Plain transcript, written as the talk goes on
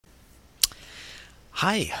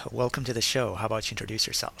Hi, welcome to the show. How about you introduce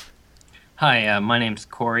yourself? Hi, my name's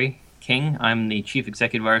Corey King. I'm the Chief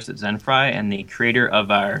Executive Artist at Zenfry and the creator of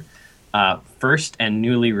our first and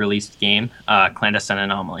newly released game, Clandestine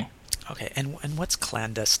Anomaly. Okay, and what's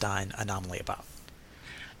Clandestine Anomaly about?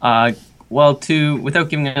 Uh, well, without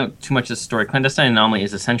giving out too much of the story, Clandestine Anomaly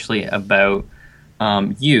is essentially about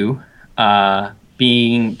you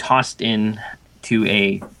being tossed in to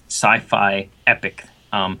a sci-fi epic.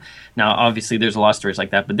 Now, obviously, there's a lot of stories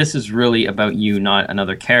like that, but this is really about you, not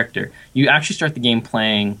another character. You actually start the game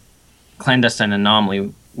playing Clandestine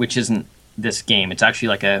Anomaly, which isn't this game. It's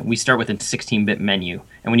actually we start with a 16-bit menu,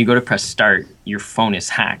 and when you go to press start, your phone is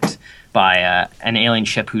hacked by an alien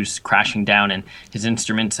ship who's crashing down, and his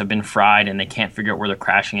instruments have been fried, and they can't figure out where they're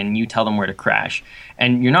crashing, and you tell them where to crash.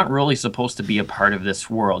 And you're not really supposed to be a part of this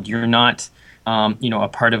world. You're not, a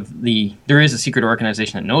part of the. There is a secret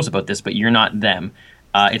organization that knows about this, but you're not them.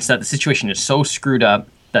 It's that the situation is so screwed up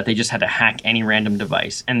that they just had to hack any random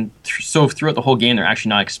device. And so throughout the whole game, they're actually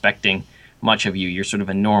not expecting much of you. You're sort of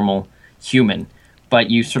a normal human,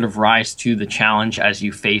 but you sort of rise to the challenge as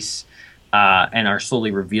you face and are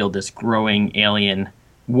slowly revealed this growing alien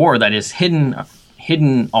war that is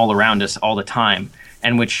hidden all around us all the time,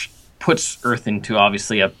 and which puts Earth into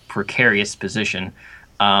obviously a precarious position.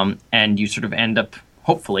 And you sort of end up,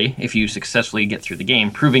 hopefully, if you successfully get through the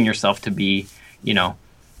game, proving yourself to be, you know,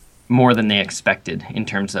 more than they expected in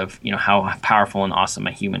terms of how powerful and awesome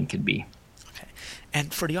a human could be. Okay,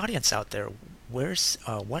 and for the audience out there, where's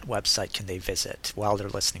what website can they visit while they're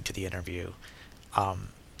listening to the interview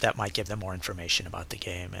that might give them more information about the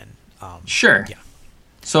game? And Sure. yeah,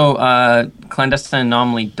 So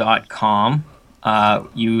clandestineanomaly.com,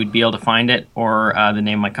 you would be able to find it, or the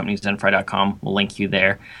name of my company is zenfry.com. We'll link you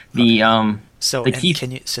there. okay. The um So the and key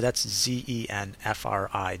can you? So that's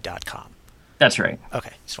zenfri.com. That's right.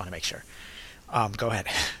 Okay, just want to make sure. Go ahead.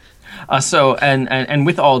 So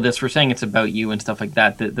with all this, we're saying it's about you and stuff like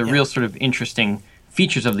that. The Yeah. real sort of interesting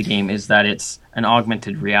features of the game is that it's an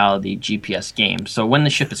augmented reality GPS game. So when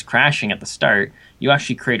the ship is crashing at the start, you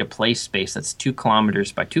actually create a play space that's 2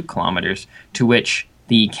 kilometers by 2 kilometers to which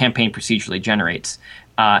the campaign procedurally generates,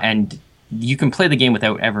 and you can play the game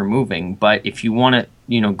without ever moving. But if you want to,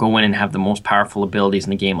 go in and have the most powerful abilities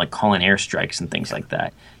in the game, like call in airstrikes and things like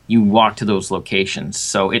that, you walk to those locations.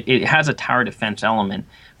 So it has a tower defense element,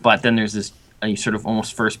 but then there's this sort of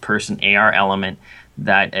almost first person AR element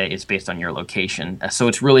that is based on your location. So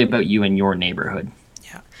it's really about you and your neighborhood.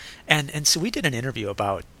 Yeah, and so we did an interview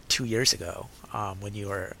about 2 years ago when you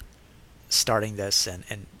were starting this and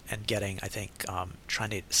getting, I think, trying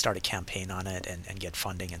to start a campaign on it and get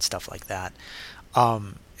funding and stuff like that.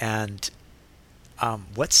 And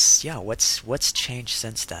what's changed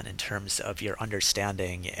since then in terms of your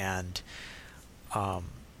understanding and um,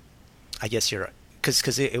 I guess your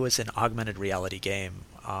because it was an augmented reality game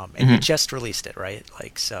and you Mhm. just released it, right?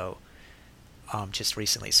 Like so, just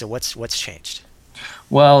recently. So what's changed?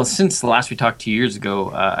 Well, since the last we talked 2 years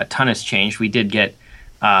ago, a ton has changed. We did get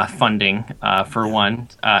funding for Yeah. one,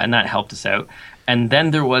 and that helped us out. And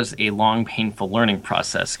then there was a long, painful learning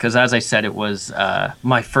process because, as I said, it was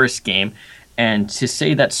my first game. And to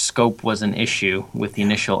say that scope was an issue with the Yeah.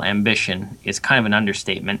 initial ambition is kind of an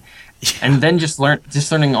understatement. Yeah. And then just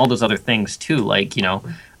learning all those other things too, like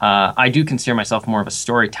I do consider myself more of a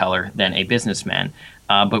storyteller than a businessman.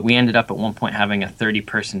 But we ended up at one point having a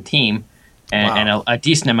 30-person team and Wow. a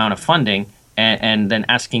decent amount of funding, and then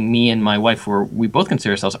asking me and my wife, where we both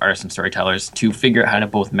consider ourselves artists and storytellers, to figure out how to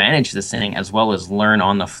both manage this thing as well as learn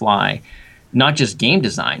on the fly, not just game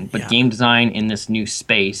design, but Yeah. game design in this new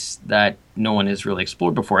space that no one has really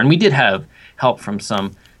explored before. And we did have help from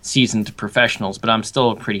some seasoned professionals, but I'm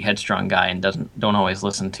still a pretty headstrong guy and don't always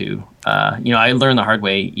listen to. I learn the hard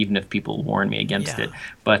way, even if people warn me against Yeah. it.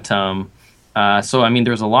 But so I mean,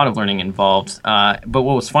 there was a lot of learning involved. But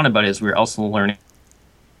what was fun about it is we were also learning,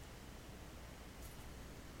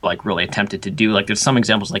 like really attempted to do. Like there's some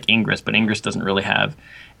examples like Ingress, but Ingress doesn't really have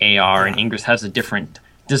AR, and Yeah. Ingress has a different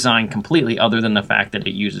design completely, other than the fact that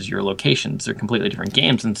it uses your locations. They're completely different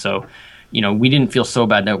games, and so we didn't feel so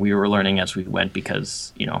bad that we were learning as we went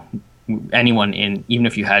because anyone in even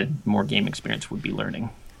if you had more game experience would be learning.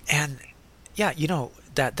 And yeah,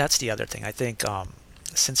 that's the other thing. I think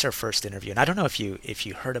since our first interview, and I don't know if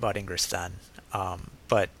you heard about Ingress then,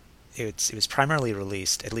 but it was primarily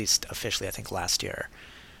released, at least officially, I think last year,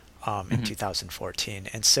 in Mhm. 2014.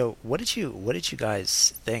 And so, what did you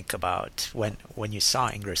guys think about when you saw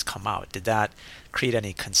Ingress come out? Did that create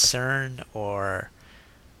any concern or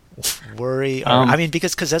worry? Or I Um, mean,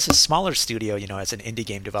 because as a smaller studio, as an indie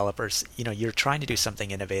game developer, you're trying to do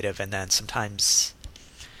something innovative, and then sometimes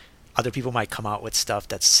other people might come out with stuff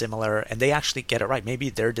that's similar and they actually get it right. Maybe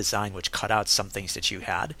their design, which cut out some things that you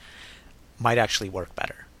had, might actually work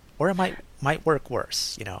better, or it might work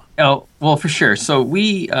worse. Oh, well, for sure. So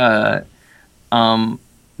the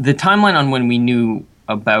timeline on when we knew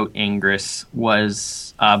about Ingress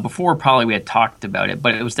was before probably we had talked about it,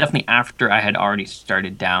 but it was definitely after I had already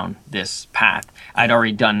started down this path. I'd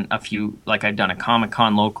already done a few, like I'd done a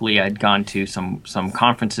Comic-Con locally. I'd gone to some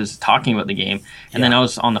conferences talking about the game. And then I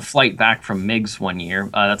was on the flight back from MIGS one year.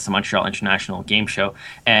 That's the Montreal International Game Show.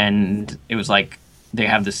 And it was like, they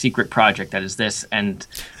have the secret project that is this. And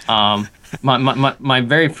my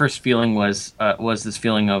very first feeling was this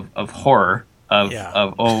feeling of horror. Of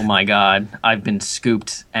oh my God, I've been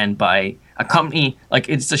scooped, and by a company, like,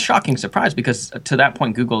 it's a shocking surprise because to that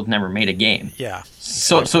point Google had never made a game. Yeah.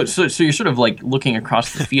 So you're sort of like looking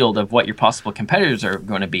across the field of what your possible competitors are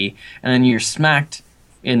going to be, and then you're smacked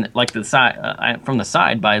in like the side from the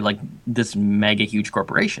side by like this mega huge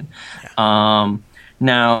corporation. Yeah.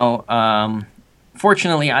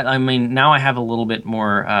 Fortunately, I mean, now I have a little bit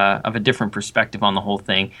more of a different perspective on the whole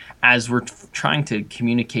thing as we're trying to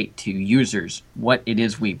communicate to users what it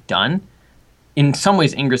is we've done. In some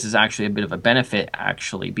ways, Ingress is actually a bit of a benefit,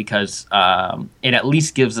 actually, because it at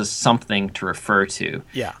least gives us something to refer to.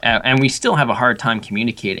 Yeah. And we still have a hard time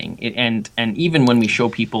communicating. And even when we show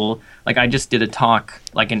people, like I just did a talk,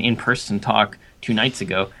 like an in-person talk 2 nights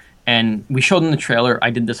ago, and we showed them the trailer.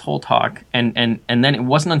 I did this whole talk, and then it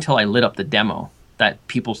wasn't until I lit up the demo that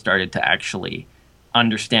people started to actually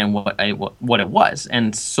understand what it was.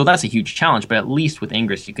 And so that's a huge challenge, but at least with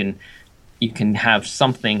Ingress you can have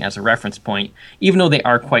something as a reference point, even though they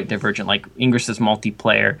are quite divergent. Like Ingress is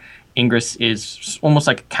multiplayer. Ingress is almost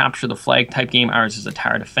like a capture the flag type game. Ours is a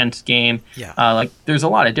tower defense game. Yeah. Like there's a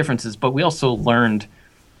lot of differences, but we also learned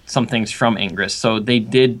some things from Ingress. So they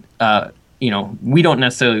did we're not going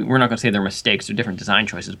to say they're mistakes or different design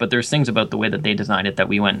choices, but there's things about the way that they designed it that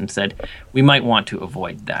we went and said we might want to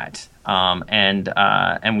avoid that,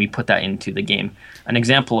 and we put that into the game. An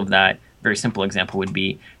example of that, very simple example, would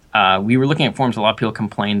be we were looking at forums. A lot of people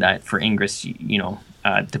complained that for Ingress,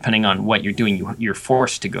 depending on what you're doing, you're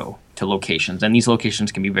forced to go to locations, and these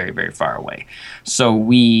locations can be very, very far away. So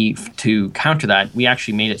to counter that, we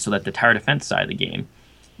actually made it so that the tower defense side of the game,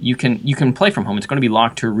 you can play from home. It's going to be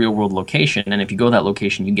locked to a real world location, and if you go to that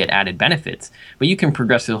location, you get added benefits. But you can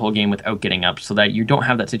progress through the whole game without getting up, so that you don't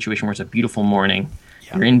have that situation where it's a beautiful morning,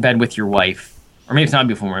 you're in bed with your wife, or maybe it's not a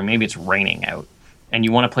beautiful morning, maybe it's raining out, and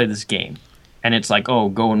you want to play this game, and it's like, oh,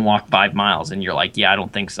 go and walk 5 miles, and you're like, yeah, I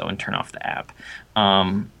don't think so, and turn off the app.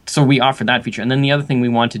 So we offered that feature, and then the other thing we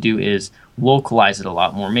want to do is localize it a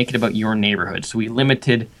lot more, make it about your neighborhood. So we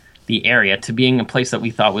limited the area to being a place that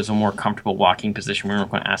we thought was a more comfortable walking position. We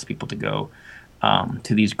weren't going to ask people to go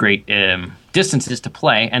to these great distances to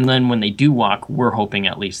play. And then when they do walk, we're hoping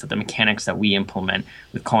at least that the mechanics that we implement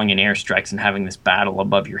with calling in airstrikes and having this battle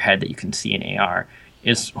above your head that you can see in AR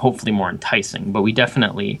is hopefully more enticing. But we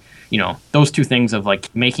definitely, those two things of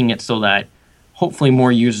like making it so that hopefully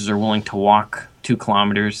more users are willing to walk 2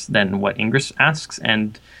 kilometers than what Ingress asks,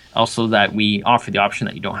 and also that we offer the option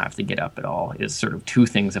that you don't have to get up at all, is sort of 2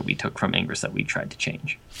 things that we took from Ingress that we tried to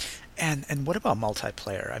change. And what about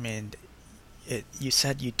multiplayer? I mean, you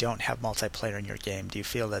said you don't have multiplayer in your game. Do you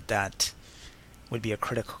feel that would be a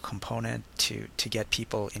critical component to get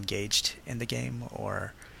people engaged in the game,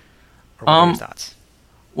 or what are your thoughts?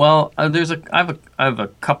 Well, I have a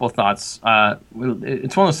couple of thoughts.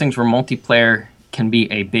 It's one of those things where multiplayer can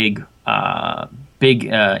be a big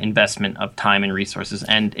investment of time and resources,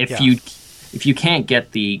 and if you can't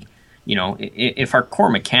get the, if our core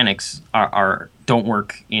mechanics don't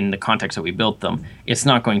work in the context that we built them, it's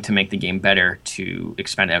not going to make the game better to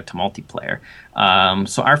expand it out to multiplayer.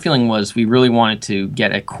 So our feeling was we really wanted to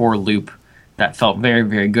get a core loop that felt very,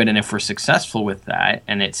 very good, and if we're successful with that,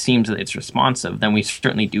 and it seems that it's responsive, then we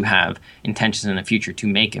certainly do have intentions in the future to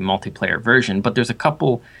make a multiplayer version. But there's a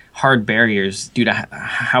couple hard barriers due to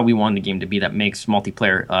how we want the game to be that makes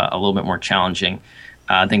multiplayer a little bit more challenging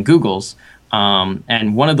than Google's.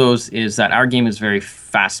 And one of those is that our game is very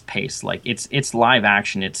fast-paced. Like it's live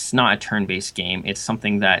action. It's not a turn-based game. It's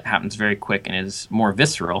something that happens very quick and is more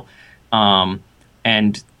visceral.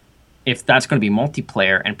 And if that's going to be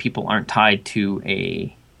multiplayer and people aren't tied to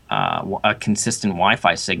a consistent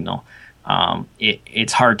Wi-Fi signal,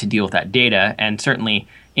 it's hard to deal with that data. And certainly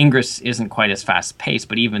Ingress isn't quite as fast-paced,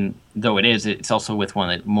 but even though it is, it's also with one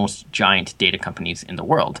of the most giant data companies in the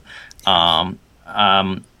world.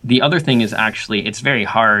 The other thing is actually it's very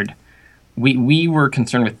hard. We were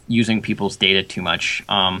concerned with using people's data too much.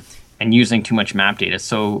 and using too much map data.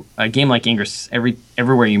 So a game like Ingress,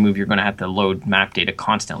 everywhere you move, you're going to have to load map data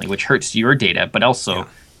constantly, which hurts your data, but Yeah. also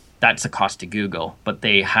that's a cost to Google. But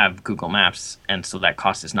they have Google Maps, and so that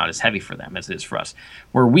cost is not as heavy for them as it is for us.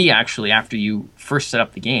 Where we actually, after you first set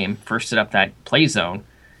up the game, first set up that play zone,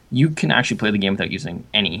 you can actually play the game without using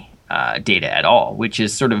any data at all, which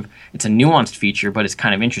is sort of, it's a nuanced feature, but it's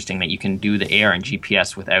kind of interesting that you can do the AR and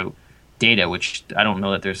GPS without data, which I don't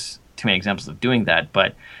know that there's too many examples of doing that.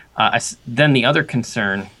 But then the other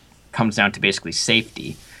concern comes down to basically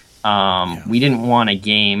safety. Yeah. We didn't want a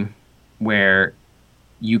game where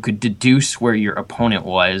you could deduce where your opponent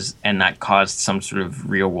was, and that caused some sort of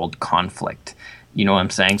real world conflict. You know what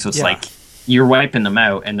I'm saying? So it's Yeah. like you're wiping them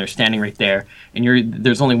out, and they're standing right there, and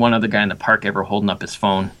there's only one other guy in the park ever holding up his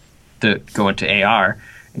phone to go into AR,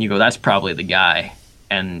 and you go, that's probably the guy,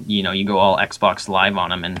 and you go all Xbox Live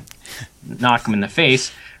on him and knock him in the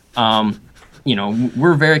face.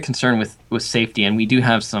 We're very concerned with safety, and we do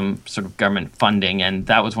have some sort of government funding, and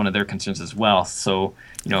that was one of their concerns as well. So,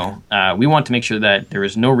 we want to make sure that there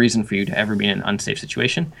is no reason for you to ever be in an unsafe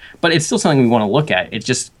situation, but it's still something we want to look at. It's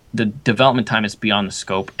just the development time is beyond the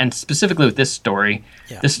scope, and specifically with this story,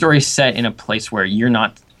 this story is set in a place where you're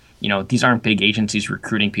not, these aren't big agencies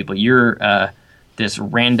recruiting people. You're this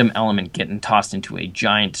random element getting tossed into a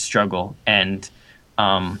giant struggle, and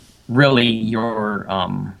really your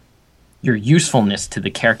usefulness to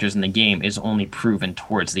the characters in the game is only proven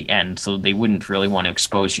towards the end, so they wouldn't really want to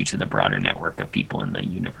expose you to the broader network of people in the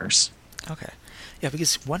universe. Okay. Yeah,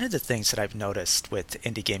 because one of the things that I've noticed with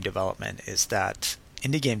indie game development is that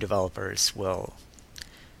indie game developers will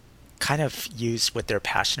kind of use what they're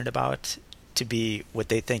passionate about to be what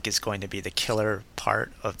they think is going to be the killer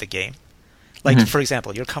part of the game. Like, for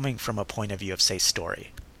example, you're coming from a point of view of, say,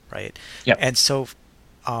 story, right? Yep. And so,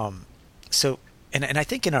 and I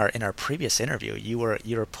think in our previous interview, you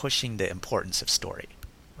were pushing the importance of story,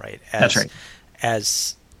 right? That's right.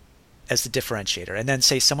 As the differentiator. And then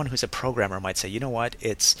say someone who's a programmer might say, you know what,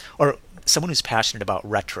 or someone who's passionate about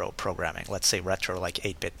retro programming, let's say retro like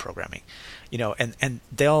 8-bit programming, and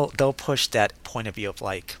they'll push that point of view of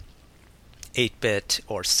like 8-bit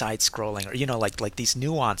or side scrolling, or like these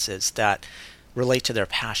nuances that relate to their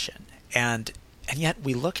passion. And yet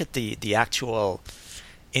we look at the actual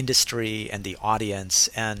industry and the audience,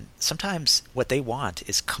 and sometimes what they want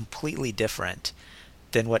is completely different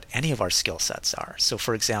than what any of our skill sets are. So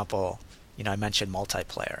for example, I mentioned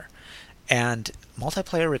multiplayer, and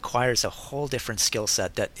multiplayer requires a whole different skill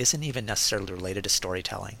set that isn't even necessarily related to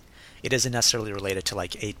storytelling. It isn't necessarily related to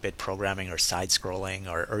like 8-bit programming or side scrolling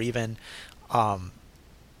or even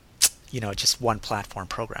just one platform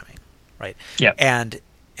programming, right? Yeah. And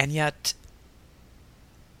yet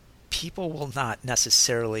people will not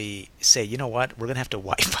necessarily say, you know what, we're going to have to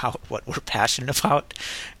wipe out what we're passionate about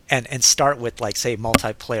and start with, like, say,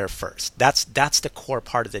 multiplayer first. That's the core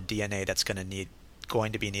part of the DNA that's going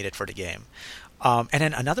to be needed for the game. And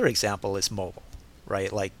then another example is mobile,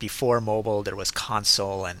 right? Like before mobile, there was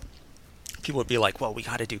console, and people would be like, well, we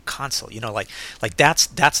got to do console, like that's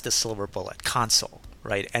the silver bullet, console.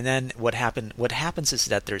 Right, and then what happens is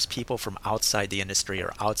that there's people from outside the industry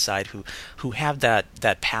or outside who have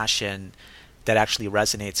that passion that actually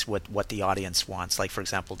resonates with what the audience wants. Like for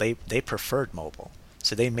example, they preferred mobile,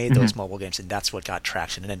 so they made those mobile games, and that's what got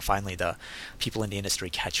traction. And then finally, the people in the industry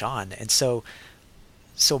catch on. And so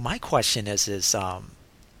my question is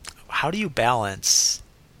how do you balance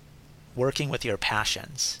working with your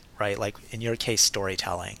passions, right? Like in your case,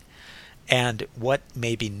 storytelling, and what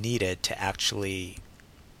may be needed to actually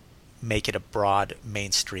make it a broad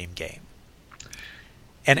mainstream game.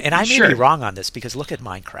 And I may be wrong on this, because look at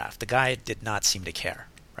Minecraft. The guy did not seem to care,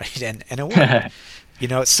 right? And it worked.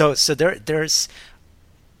 So there's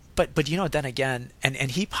but then again, and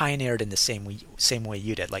he pioneered in the same way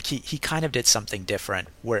you did. Like he kind of did something different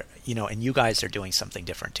where, and you guys are doing something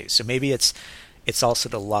different too. So maybe it's also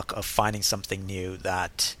the luck of finding something new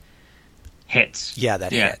that hits. Yeah,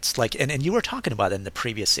 that hits. Like, and you were talking about it in the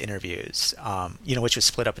previous interviews, which was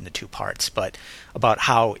split up into two parts, but about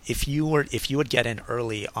how if you would get in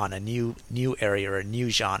early on a new area or a new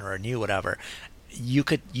genre or a new whatever, you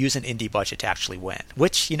could use an indie budget to actually win,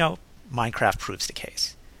 which Minecraft proves the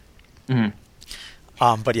case.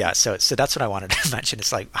 But yeah, so that's what I wanted to mention.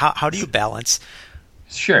 It's like how do you balance?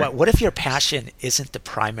 Sure. What if your passion isn't the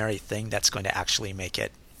primary thing that's going to actually make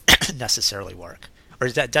it necessarily work? Or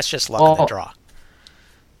is that's just luck of the draw?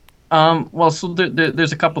 So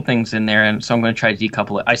there's a couple things in there, and so I'm going to try to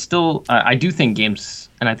decouple it. I do think games,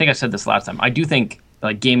 and I said this last time, I do think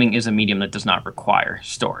like gaming is a medium that does not require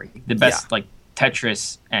story. The best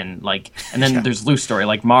Tetris and then Yeah. there's loose story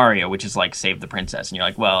like Mario, which is like save the princess, and you're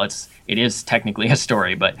like, well, it is technically a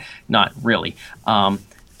story, but not really.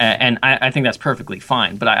 And I think that's perfectly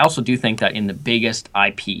fine. But I also do think that in the biggest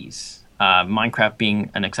IPs, Minecraft being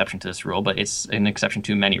an exception to this rule, but it's an exception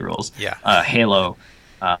to many rules. Yeah. Halo,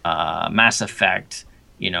 Mass Effect,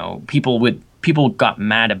 people got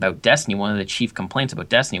mad about Destiny. One of the chief complaints about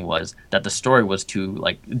Destiny was that the story was too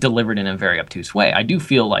delivered in a very obtuse way. I do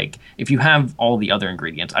feel like if you have all the other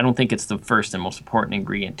ingredients, I don't think it's the first and most important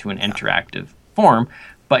ingredient to an interactive form.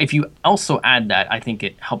 But if you also add that, I think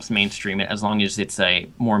it helps mainstream it as long as it's a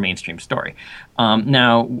more mainstream story.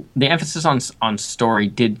 Now, the emphasis on story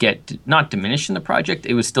did get not diminished in the project.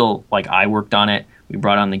 It was still like I worked on it. We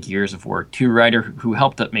brought on the Gears of War 2 writer who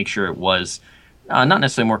helped make sure it was not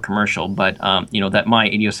necessarily more commercial, but that my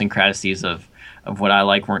idiosyncrasies of what I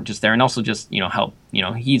like weren't just there, and also just help.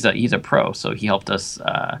 He's a pro, so he helped us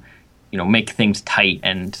make things tight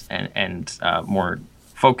and more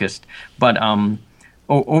focused. But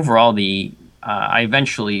overall, I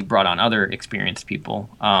eventually brought on other experienced people.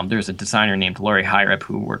 There's a designer named Laurie Hyrep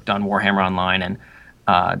who worked on Warhammer Online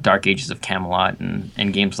and Dark Ages of Camelot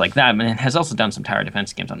and games like that, and has also done some tower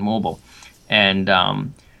defense games on mobile. And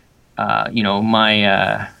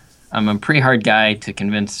I'm a pretty hard guy to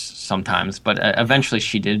convince sometimes, but eventually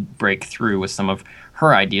she did break through with some of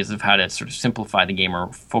her ideas of how to sort of simplify the game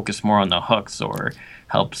or focus more on the hooks or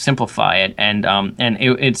help simplify it. And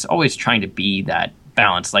it's always trying to be that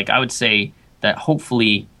balance. Like I would say that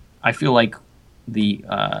hopefully, I feel like the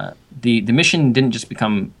mission didn't just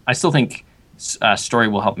become. I still think story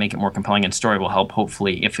will help make it more compelling, and story will help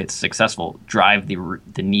hopefully, if it's successful, drive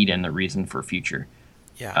the need and the reason for future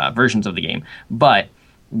versions of the game. But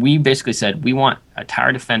we basically said we want a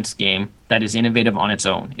tower defense game that is innovative on its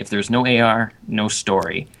own. If there's no AR, no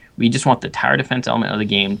story, we just want the tower defense element of the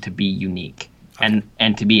game to be unique and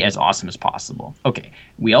to be as awesome as possible. Okay,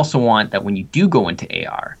 we also want that when you do go into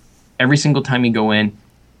AR, every single time you go in,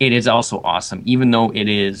 it is also awesome, even though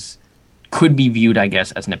could be viewed, I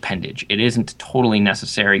guess, as an appendage. It isn't totally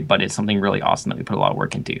necessary, but it's something really awesome that we put a lot of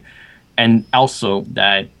work into. And also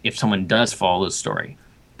that if someone does follow the story,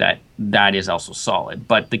 that is also solid.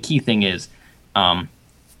 But the key thing is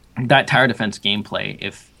that tower defense gameplay,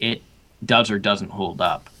 if it does or doesn't hold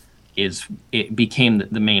up, it became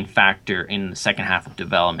the main factor in the second half of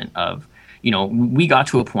development of, we got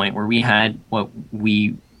to a point where we had what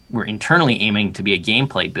we were internally aiming to be a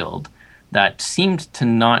gameplay build that seemed to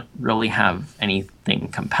not really have anything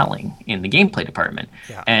compelling in the gameplay department.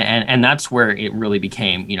 Yeah. And that's where it really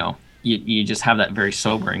became, you just have that very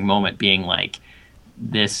sobering moment being like,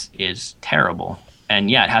 this is terrible. And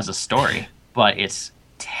yeah, it has a story, but it's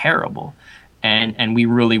terrible. And we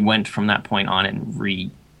really went from that point on and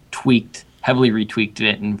heavily retweaked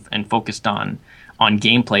it and focused on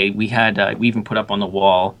gameplay. We even put up on the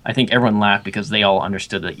wall, I think everyone laughed because they all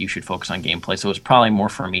understood that you should focus on gameplay. So it was probably more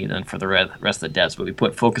for me than for the rest of the devs, but we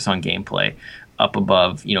put focus on gameplay up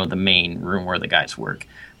above, the main room where the guys work,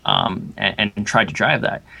 and tried to drive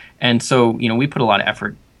that. And so, we put a lot of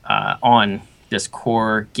effort on this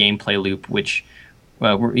core gameplay loop, which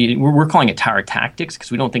we're calling it tower tactics because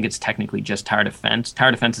we don't think it's technically just tower defense.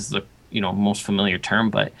 Tower defense is the most familiar term,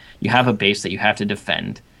 but you have a base that you have to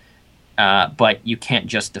defend, but you can't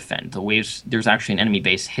just defend. There's actually an enemy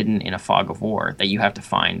base hidden in a fog of war that you have to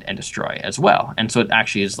find and destroy as well. And so it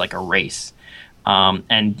actually is like a race.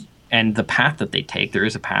 And the path that they take, there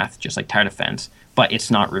is a path just like tower defense, but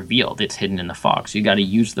it's not revealed. It's hidden in the fog. So you got to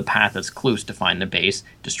use the path as clues to find the base,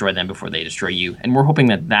 destroy them before they destroy you. And we're hoping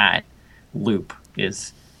that loop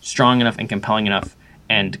is strong enough and compelling enough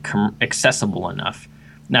and accessible enough.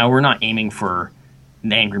 Now, we're not aiming for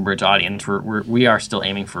the Angry Birds audience. We are still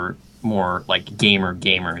aiming for more like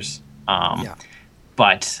gamers.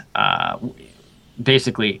 But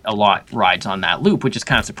basically, a lot rides on that loop, which is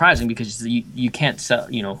kind of surprising because you can't sell.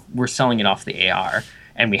 We're selling it off the AR,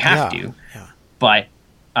 and we have to. Yeah.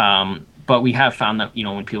 But we have found that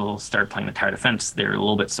when people start playing the tower defense, they're a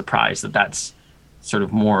little bit surprised that that's sort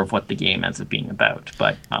of more of what the game ends up being about.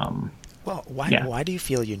 But well, why do you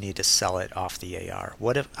feel you need to sell it off the AR?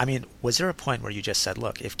 Was there a point where you just said,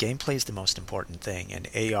 look, if gameplay is the most important thing and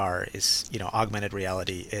AR is, augmented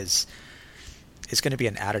reality is going to be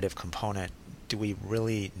an additive component, do we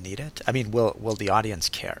really need it? Will the audience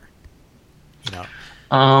care?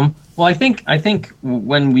 Well, I think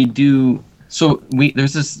when we do,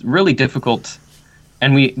 there's this really difficult,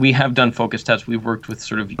 and we have done focus tests. We've worked with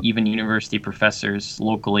sort of even university professors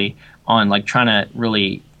locally on like trying to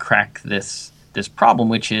really crack this problem,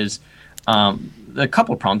 which is a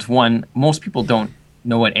couple of problems. One, most people don't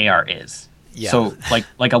know what AR is. Yeah. So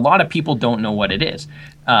like a lot of people don't know what it is.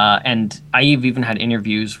 And I've even had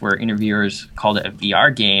interviews where interviewers called it a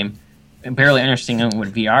VR game, barely understanding what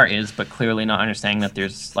VR is, but clearly not understanding that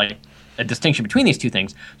there's like a distinction between these two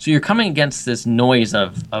things. So you're coming against this noise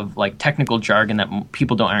of like technical jargon that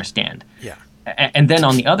people don't understand. Yeah. And then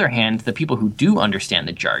on the other hand, the people who do understand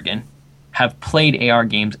the jargon have played AR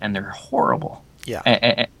games and they're horrible.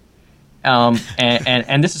 Yeah.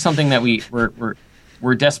 And this is something that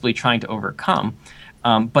we're desperately trying to overcome.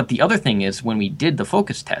 But the other thing is when we did the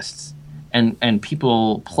focus tests and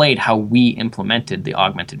people played how we implemented the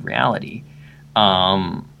augmented reality,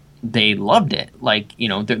 they loved it. Like, you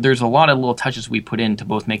know, there's a lot of little touches we put in to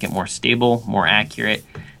both make it more stable, more accurate,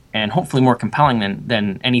 and hopefully more compelling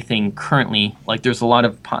than anything currently. Like, there's a lot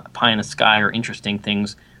of pie in the sky or interesting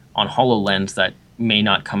things on HoloLens that may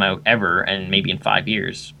not come out ever, and maybe in 5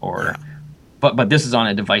 years. Or, but this is on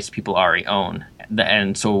a device people already own,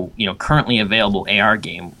 and so, you know, currently available AR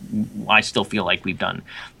game, I still feel like we've done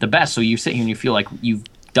the best. So you sit here and you feel like you've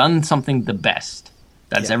done something the best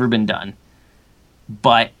that's ever been done,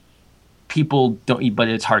 but people don't. But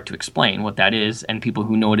it's hard to explain what that is, and people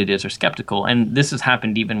who know what it is are skeptical. And this has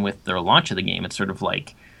happened even with the launch of the game. It's sort of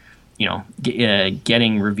like, you know,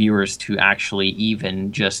 getting reviewers to actually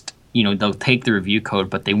even just, you know, they'll take the review code,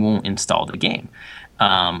 but they won't install the game.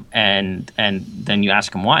 And then you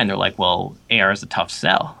ask them why, and they're like, well, AR is a tough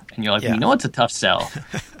sell. And you're like, we know it's a tough sell.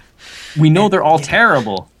 We know they're all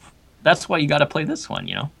terrible. That's why you got to play this one,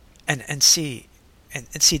 you know? And see,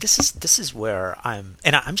 this is where I'm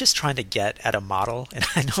just trying to get at a model, and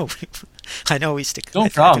I know we stick. No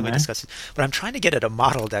problem, man. Discuss it, but I'm trying to get at a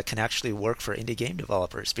model that can actually work for indie game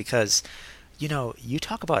developers, because, you know, you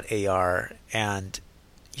talk about AR, and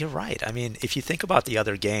you're right. I mean, if you think about the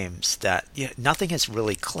other games, that nothing has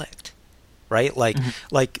really clicked, right? Like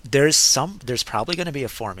there's probably going to be a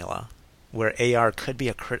formula where AR could be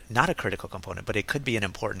not a critical component, but it could be an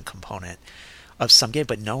important component of some game,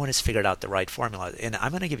 but no one has figured out the right formula. And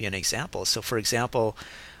I'm going to give you an example. So, for example,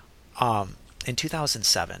 in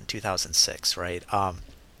 2007, 2006, right?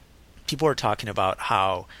 People were talking about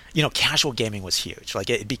how, you know, casual gaming was huge. Like,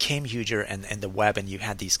 it became huger in the web, and you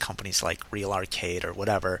had these companies like Real Arcade or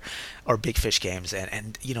whatever, or Big Fish Games,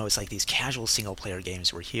 and you know, it's like these casual single player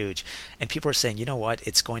games were huge. And people were saying, you know what,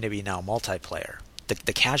 it's going to be now multiplayer.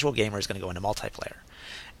 The casual gamer is going to go into multiplayer.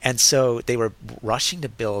 And so they were rushing to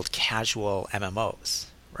build casual MMOs,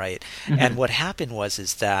 right? Mm-hmm. And what happened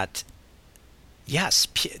is that, yes,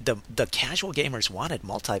 the casual gamers wanted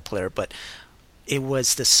multiplayer, but it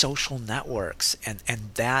was the social networks and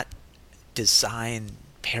that design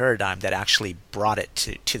paradigm that actually brought it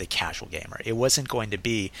to the casual gamer. It wasn't going to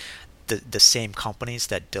be the same companies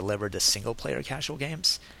that delivered the single player casual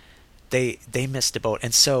games. They missed the boat.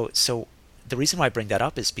 And so the reason why I bring that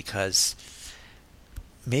up is because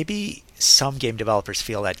maybe some game developers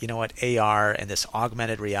feel that, you know what, AR and this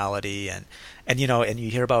augmented reality and you know, and you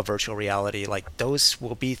hear about virtual reality, like those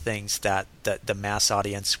will be things that the mass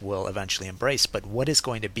audience will eventually embrace. But what is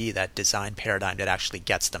going to be that design paradigm that actually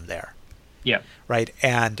gets them there? Yeah. Right.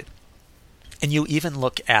 And you even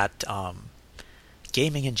look at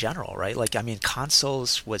gaming in general, right? Like, I mean,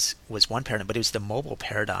 consoles was one paradigm, but it was the mobile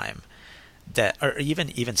paradigm that, or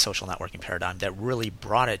even social networking paradigm, that really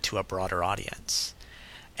brought it to a broader audience.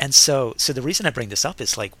 And so the reason I bring this up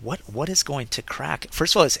is like, what is going to crack?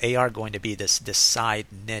 First of all, is AR going to be this side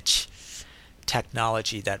niche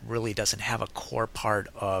technology that really doesn't have a core part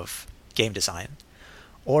of game design?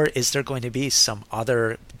 Or is there going to be some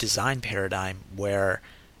other design paradigm where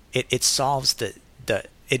it solves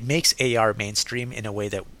it makes AR mainstream in a way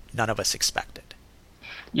that none of us expected?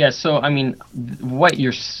 Yeah, so I mean, what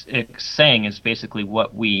you're saying is basically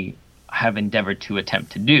what we have endeavored to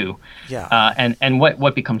attempt to do. Yeah. And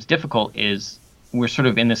what becomes difficult is we're sort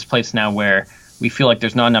of in this place now where we feel like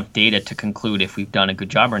there's not enough data to conclude if we've done a good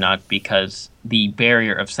job or not, because the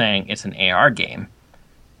barrier of saying it's an AR game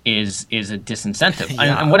is a disincentive.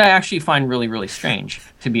 Yeah. And what I actually find really, really strange,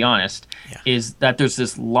 to be honest, is that there's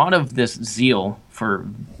this lot of this zeal for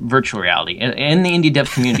virtual reality in the indie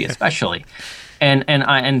dev community, especially. And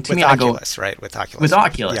to me, Oculus, right? With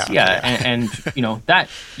Oculus, yeah. And you know, that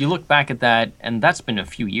you look back at that, and that's been a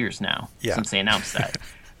few years now since they announced that.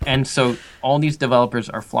 And so all these developers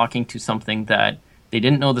are flocking to something that they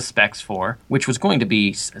didn't know the specs for, which was going to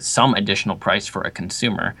be some additional price for a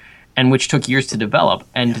consumer, and which took years to develop,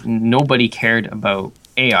 and nobody cared about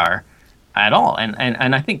AR at all.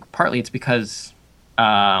 And I think partly it's because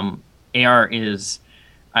AR is,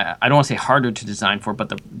 I don't want to say harder to design for,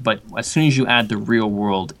 but as soon as you add the real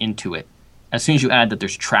world into it, as soon as you add that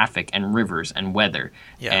there's traffic and rivers and weather,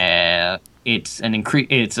 it's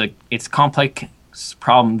a complex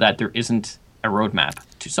problem that there isn't a roadmap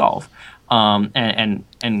to solve. So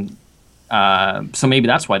maybe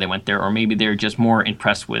that's why they went there, or maybe they're just more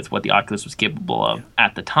impressed with what the Oculus was capable of Yeah.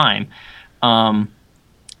 at the time. Um,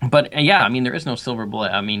 but yeah, I mean, there is no silver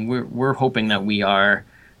bullet. I mean, we're hoping that we are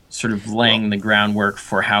sort of Well, laying the groundwork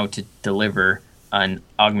for how to deliver an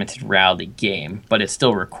augmented reality game, but it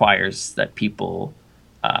still requires that people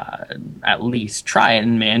at least try it,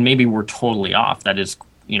 and maybe we're totally off. That is,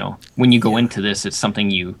 when you go yeah. into this, it's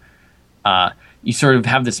something uh, you sort of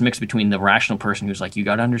have this mix between the rational person who's like, you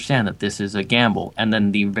got to understand that this is a gamble, and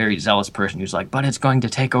then the very zealous person who's like, but it's going to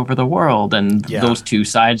take over the world. And Yeah. those two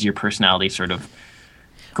sides of your personality sort of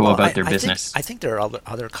go Well, about their I think business. there are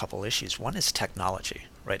other couple issues. One is technology,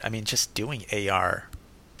 right? I mean, just doing AR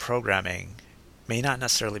programming may not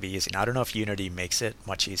necessarily be easy. Now, I don't know if Unity makes it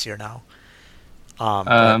much easier now.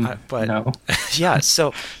 But No. yeah.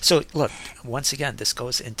 So look, once again, this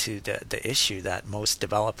goes into the issue that most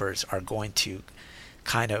developers are going to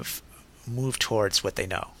kind of move towards what they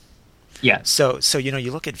know. Yeah. So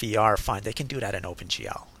you look at VR, fine, they can do that in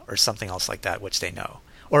OpenGL or something else like that, which they know,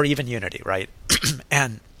 or even Unity, right?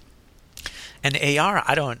 and and AR,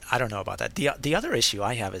 I don't know about that. The other issue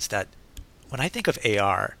I have is that when I think of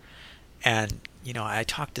AR, and I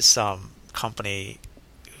talked to some company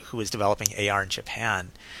who is developing AR in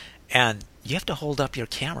Japan, and you have to hold up your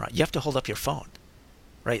camera, you have to hold up your phone,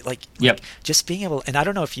 right? Like Yep. just being able, and I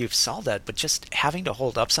don't know if you've solved that, but just having to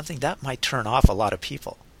hold up something that might turn off a lot of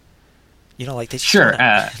people. Like they just want Sure.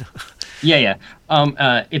 to. Yeah,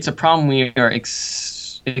 yeah. It's a problem we are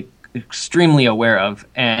extremely aware of,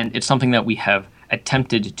 and it's something that we have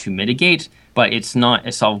attempted to mitigate, but it's not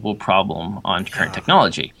a solvable problem on current Yeah,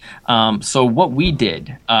 technology. So what we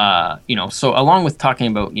did, so along with talking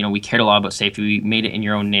about, we cared a lot about safety. We made it in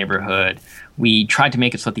your own neighborhood. We tried to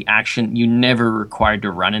make it so that the action you never required to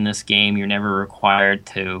run in this game. You're never required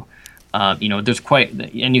to. There's quite,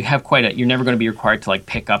 and you have quite a. You're never going to be required to like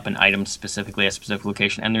pick up an item specifically at a specific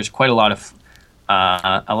location, and there's quite a lot of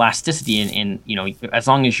elasticity in as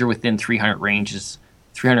long as you're within 300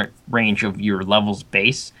 range of your level's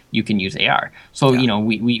base, you can use AR. So yeah,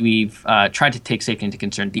 we've tried to take safety into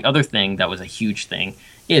concern. The other thing that was a huge thing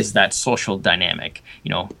is that social dynamic.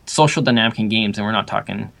 Social dynamic in games, and we're not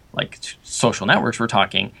talking like social networks. We're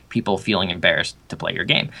talking people feeling embarrassed to play your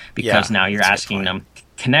game yeah. because now you're That's a good asking point. them.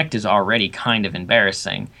 Connect is already kind of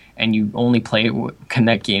embarrassing, and you only play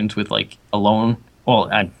Connect games with like alone.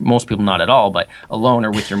 Well, most people not at all, but alone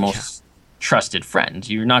or with your Yeah, most trusted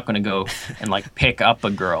friends. You're not going to go and like pick up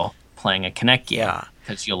a girl playing a Connect game yeah,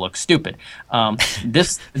 because you'll look stupid. And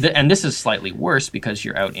this is slightly worse because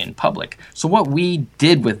you're out in public. So what we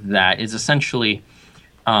did with that is essentially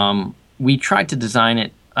we tried to design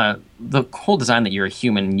it. The whole design that you're a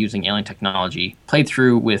human using alien technology played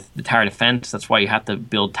through with the tower defense. That's why you have to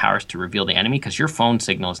build towers to reveal the enemy because your phone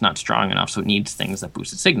signal is not strong enough, so it needs things that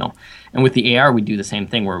boost its signal. And with the AR, we do the same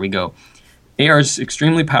thing where we go, AR is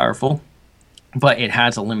extremely powerful, but it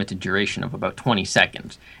has a limited duration of about 20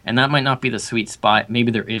 seconds. And that might not be the sweet spot.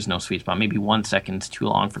 Maybe there is no sweet spot. Maybe 1 second's too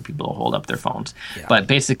long for people to hold up their phones. yeah, But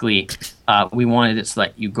basically, we wanted it so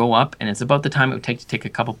that you go up, and it's about the time it would take to take a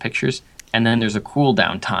couple pictures, and then there's a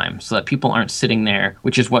cooldown time so that people aren't sitting there,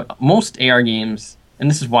 which is what most AR games, and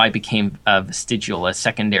this is why it became a vestigial, a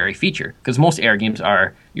secondary feature, because most AR games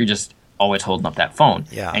are, you're just always holding up that phone,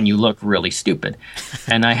 yeah, and you look really stupid.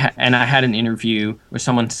 And I had an interview where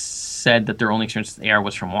someone said that their only experience with AR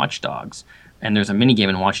was from Watch Dogs, and there's a mini game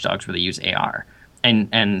in Watch Dogs where they use AR.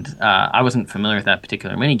 And I wasn't familiar with that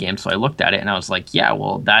particular mini game, so I looked at it and I was like, yeah,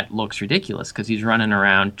 well, that looks ridiculous because he's running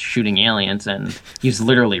around shooting aliens and he's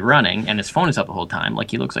literally running and his phone is up the whole time,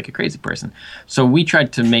 like he looks like a crazy person. So we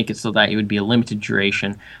tried to make it so that it would be a limited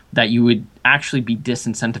duration, that you would actually be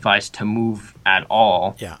disincentivized to move at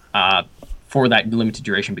all yeah, for that limited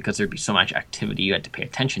duration because there'd be so much activity you had to pay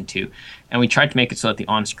attention to. And we tried to make it so that the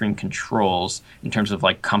on-screen controls, in terms of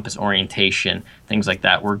like compass orientation, things like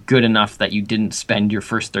that, were good enough that you didn't spend your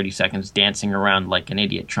first 30 seconds dancing around like an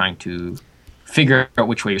idiot trying to figure out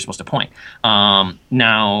which way you're supposed to point.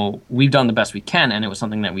 Now, we've done the best we can, and it was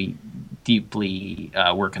something that we deeply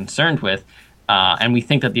were concerned with. And we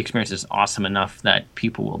think that the experience is awesome enough that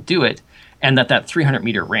people will do it. And that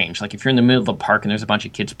 300-meter range, like if you're in the middle of the park and there's a bunch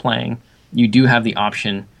of kids playing, you do have the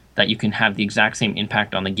option that you can have the exact same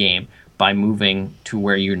impact on the game by moving to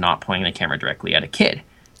where you're not pointing the camera directly at a kid,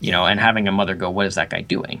 and having a mother go, what is that guy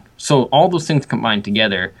doing? So all those things combined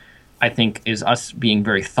together, I think, is us being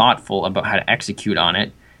very thoughtful about how to execute on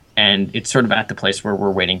it. And it's sort of at the place where we're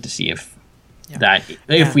waiting to see if yeah.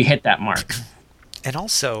 we hit that mark. And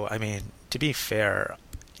also, I mean, to be fair,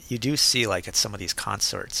 you do see like at some of these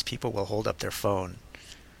concerts, people will hold up their phone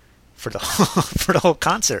for the for the whole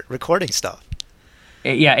concert recording stuff.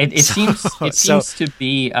 Yeah, it So seems it so seems to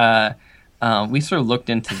be. We sort of looked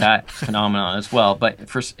into that phenomenon as well, but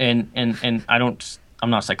and I'm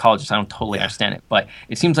not a psychologist. I don't totally yeah, understand it, but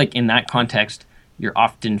it seems like in that context, you're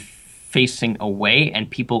often facing away, and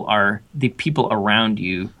the people around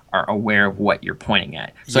you are aware of what you're pointing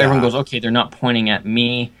at. So everyone yeah. goes, okay, they're not pointing at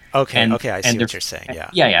me, Okay, and okay, I see and they're what you're saying.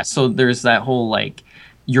 Yeah, yeah, yeah. So there's that whole like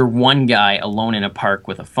you're one guy alone in a park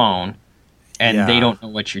with a phone and they yeah, don't know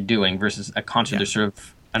what you're doing versus a concert. yeah. There's sort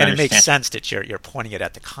of an And it makes understanding. sense that you're pointing it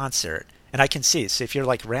at the concert, and I can see. So if you're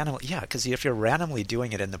like randomly, yeah, because if you're randomly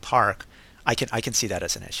doing it in the park, I can see that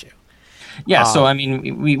as an issue. Yeah, so Um, I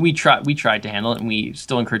mean, we tried to handle it, and we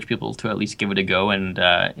still encourage people to at least give it a go. And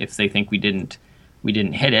if they think we didn't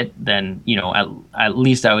hit it, then at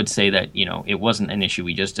least I would say that it wasn't an issue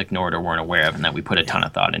we just ignored or weren't aware of, and that we put a ton yeah.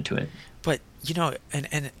 of thought into it. But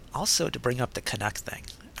and also to bring up the Connect thing.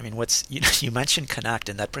 I mean, what's you mentioned Connect,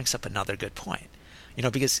 and that brings up another good point.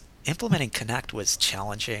 Because implementing Connect was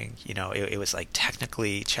challenging. It was like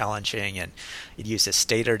technically challenging, and it used a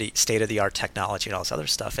state of the art technology and all this other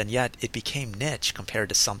stuff, and yet it became niche compared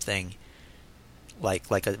to something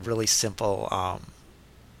like a really simple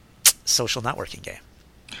social networking game.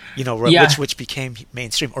 Yeah, Which became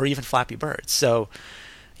mainstream, or even Flappy Bird. So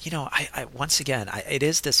I once again, it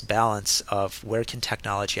is this balance of where can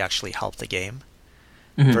technology actually help the game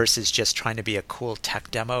hmm versus just trying to be a cool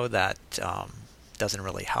tech demo that doesn't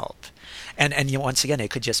really help. And once again, it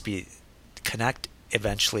could just be Connect.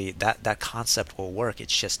 Eventually, that concept will work.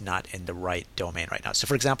 It's just not in the right domain right now. So,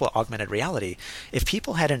 for example, augmented reality. If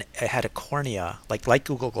people had a cornea like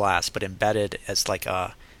Google Glass, but embedded as like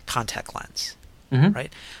a contact lens, hmm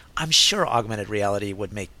right? I'm sure augmented reality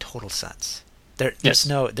would make total sense.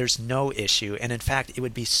 yes, There's no issue, and in fact, it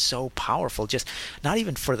would be so powerful. Just not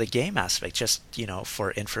even for the game aspect, just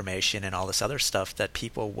for information and all this other stuff that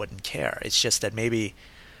people wouldn't care. It's just that maybe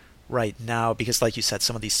right now, because like you said,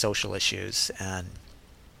 some of these social issues and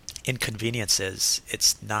inconveniences,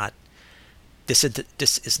 it's not. This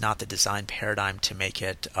is not the design paradigm to make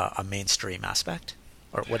it a mainstream aspect.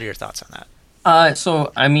 Or what are your thoughts on that?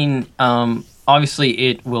 So I mean, obviously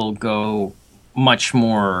it will go much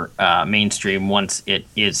more mainstream once it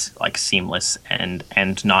is like seamless and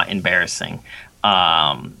not embarrassing.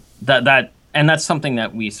 And that's something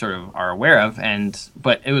that we sort of are aware of.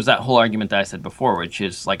 But it was that whole argument that I said before, which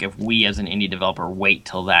is like if we as an indie developer wait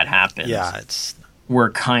till that happens, Yeah, it's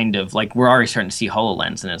we're kind of like we're already starting to see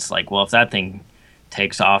HoloLens, and it's like, well, if that thing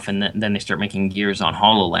takes off and then they start making gears on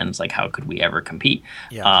HoloLens, like how could we ever compete?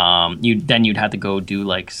 yeah, You'd have to go do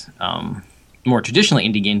like more traditional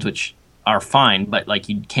indie games, which are fine, but like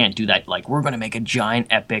you can't do that. Like we're going to make a giant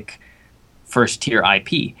epic first tier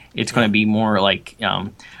IP. It's going yeah, to be more like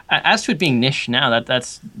as to it being niche now.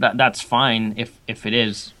 That's fine if it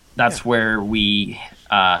is. yeah, That's where we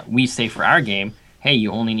say for our game, hey,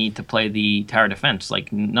 you only need to play the tower defense. Like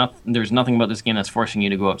there's nothing about this game that's forcing you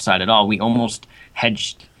to go outside at all. We almost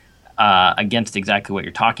hedged against exactly what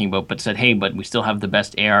you're talking about, but said, hey, but we still have the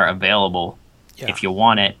best AR available yeah, if you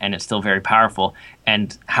want it, and it's still very powerful.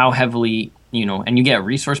 And how heavily, and you get a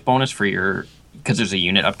resource bonus for your because there's a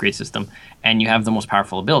unit upgrade system, and you have the most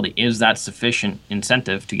powerful ability. Is that sufficient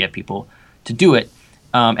incentive to get people to do it?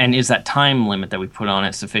 And is that time limit that we put on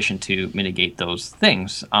it sufficient to mitigate those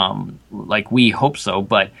things? Like we hope so,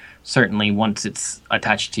 but certainly once it's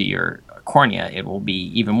attached to your cornea, it will be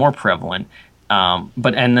even more prevalent.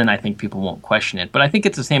 And then I think people won't question it. But I think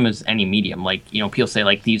it's the same as any medium. Like people say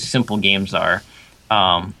like these simple games are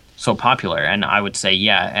so popular, and I would say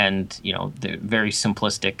yeah, and the very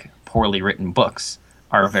simplistic, poorly written books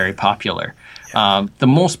are very popular. yeah, The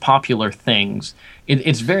most popular things,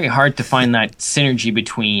 it's very hard to find that synergy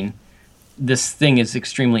between this thing is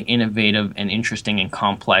extremely innovative and interesting and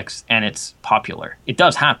complex, and it's popular. It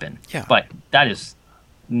does happen, yeah, but that is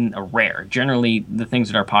rare. Generally, the things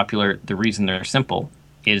that are popular, the reason they're simple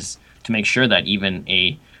is to make sure that even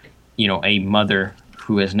a mother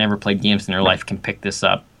who has never played games in her life can pick this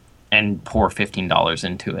up and pour $15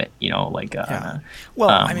 into it. yeah.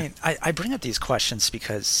 Well, I Um, mean, I bring up these questions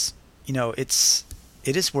because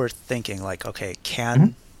it is worth thinking like, okay,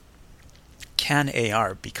 mhm. can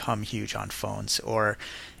AR become huge on phones, or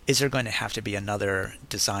is there going to have to be another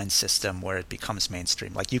design system where it becomes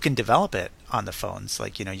mainstream? Like you can develop it on the phones,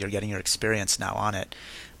 like you're getting your experience now on it,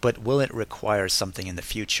 but will it require something in the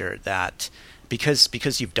future that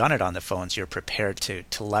because you've done it on the phones, you're prepared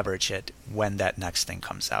to leverage it when that next thing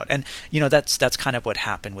comes out? And that's kind of what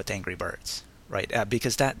happened with Angry Birds, right?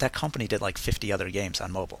 Because that company did like 50 other games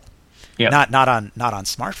on mobile. Yep. Not on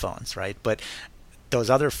smartphones, right? But those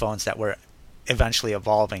other phones that were eventually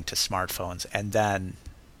evolving to smartphones, and then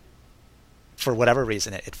for whatever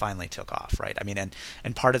reason it finally took off, right? I mean,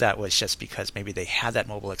 and part of that was just because maybe they had that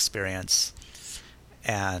mobile experience,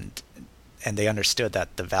 and they understood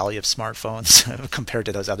that the value of smartphones compared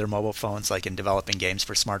to those other mobile phones, like in developing games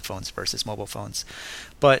for smartphones versus mobile phones.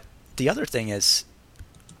 But the other thing is,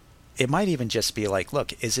 it might even just be like,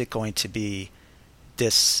 look, is it going to be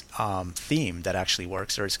this theme that actually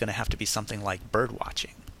works, or is it going to have to be something like bird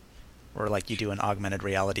watching, or like you do an augmented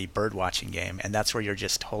reality bird watching game, and that's where you're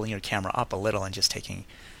just holding your camera up a little and just taking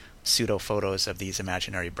pseudo photos of these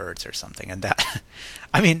imaginary birds or something. And that,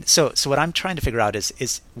 I mean, so what I'm trying to figure out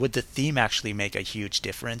is would the theme actually make a huge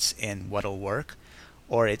difference in what'll work,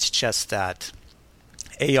 or it's just that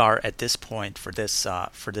AR at this point for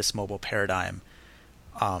this mobile paradigm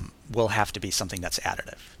will have to be something that's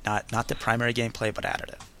additive, not the primary gameplay, but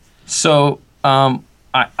additive. So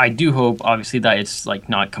I do hope, obviously, that it's like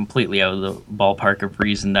not completely out of the ballpark of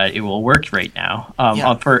reason that it will work right now.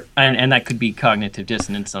 Yeah. And that could be cognitive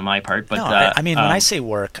dissonance on my part. But No, I mean, when I say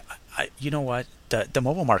work, you know what? The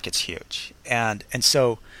mobile market's huge, and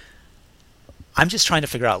so I'm just trying to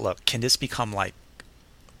figure out. Look, can this become like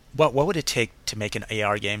what would it take to make an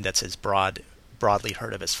AR game that's as broadly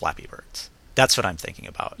heard of as Flappy Birds? That's what I'm thinking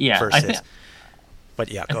about. Yeah, Versus,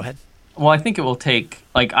 but yeah, go ahead. Well, I think it will take,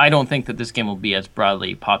 like, I don't think that this game will be as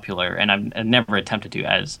broadly popular, and I've never attempted to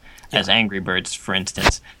as Angry Birds, for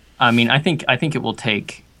instance. I mean, I think it will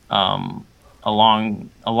take a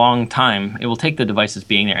long time. It will take the devices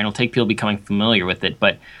being there, and it'll take people becoming familiar with it.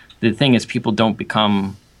 But the thing is, people don't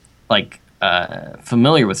become like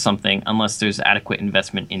familiar with something unless there's adequate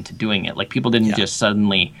investment into doing it. Like, people didn't just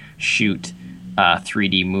suddenly shoot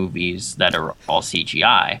 3D movies that are all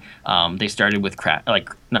CGI. They started with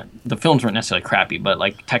the films weren't necessarily crappy, but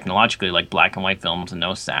like technologically, like black and white films and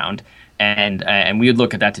no sound. And we would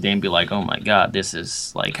look at that today and be like, oh my God, this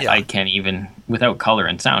is like, I can't even, without color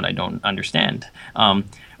and sound, I don't understand,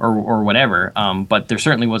 or whatever. But there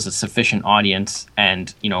certainly was a sufficient audience,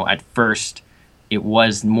 and at first it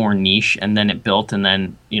was more niche, and then it built, and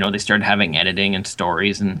then they started having editing and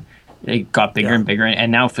stories, and it got bigger and bigger,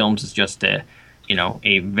 and now films is just a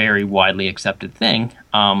very widely accepted thing.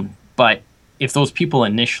 But if those people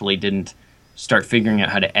initially didn't start figuring out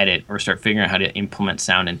how to edit, or start figuring out how to implement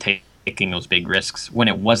sound and taking those big risks when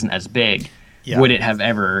it wasn't as big, would it have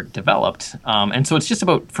ever developed? And so it's just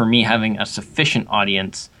about, for me, having a sufficient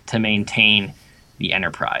audience to maintain the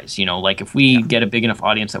enterprise. Like if we get a big enough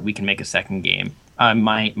audience that we can make a second game,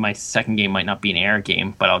 my second game might not be an AR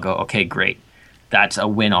game, but I'll go, okay, great. That's a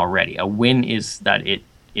win already. A win is that it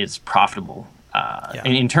is profitable.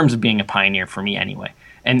 In terms of being a pioneer, for me anyway,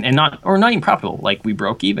 and not even profitable. Like, we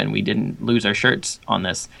broke even, we didn't lose our shirts on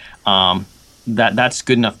this. That's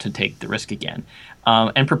good enough to take the risk again,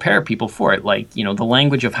 and prepare people for it. Like, the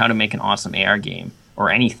language of how to make an awesome AR game or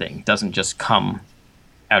anything doesn't just come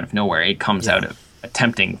out of nowhere. It comes out of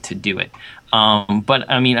attempting to do it. But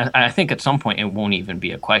I mean, I think at some point it won't even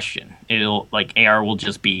be a question. It'll, like, AR will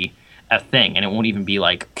just be a thing, and it won't even be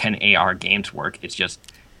like, can AR games work? It's just,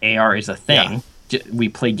 AR is a thing. We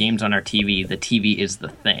play games on our TV. The TV is the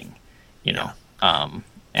thing, And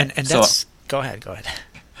so, that's go ahead.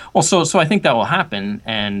 Well, so I think that will happen,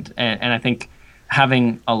 and I think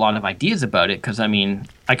having a lot of ideas about it, because I mean,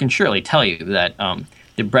 I can surely tell you that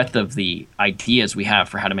the breadth of the ideas we have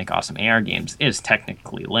for how to make awesome AR games is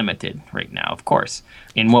technically limited right now. Of course,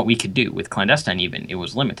 in what we could do with Clandestine, even it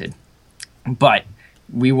was limited, but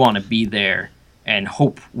we want to be there and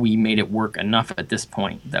hope we made it work enough at this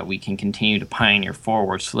point that we can continue to pioneer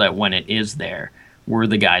forward, so that when it is there, we're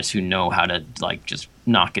the guys who know how to, like, just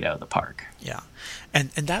knock it out of the park. Yeah, and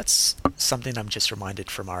that's something I'm just reminded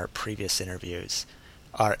from our previous interviews,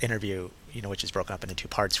 our interview, which is broken up into two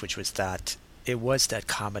parts, which was that it was that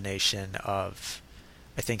combination of,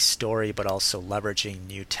 I think, story, but also leveraging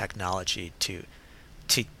new technology to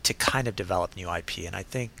kind of develop new IP. And I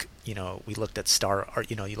think we looked at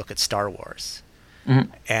you look at Star Wars.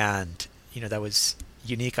 Mm-hmm. And that was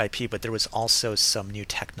unique IP, but there was also some new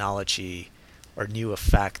technology or new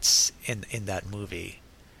effects in that movie.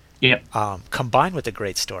 Yep. Combined with a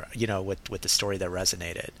great story, with the story that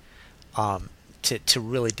resonated, to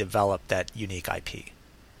really develop that unique IP.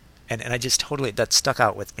 And I just that stuck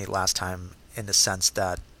out with me last time, in the sense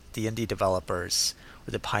that the indie developers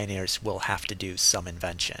or the pioneers will have to do some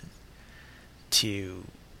invention to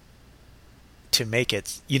make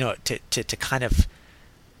it, to kind of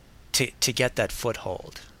to get that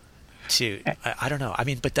foothold. I don't know. I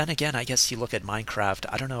mean, but then again, I guess you look at Minecraft.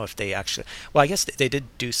 I don't know if they actually. Well, I guess they did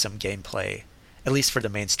do some gameplay at least for the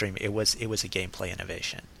mainstream, it was a gameplay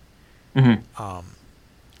innovation. Hmm. Um,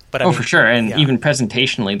 but I Oh, for mean, sure. And yeah, even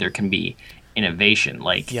presentationally, there can be innovation.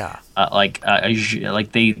 yeah, Like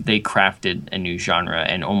they crafted a new genre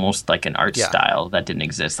and almost like an art yeah. style that didn't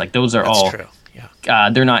exist. Like those are That's all true. Yeah,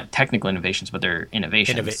 they're not technical innovations, but they're innovate.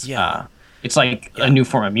 innovations. Yeah, It's like a yeah, new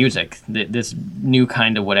form of music. This new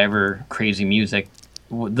kind of whatever crazy music.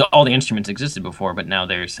 All the instruments existed before, but now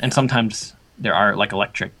and yeah, sometimes there are like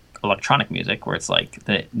electronic music where it's like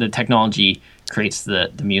the technology creates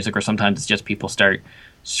the music, or sometimes it's just people start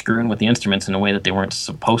screwing with the instruments in a way that they weren't yeah.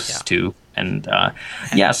 supposed to. And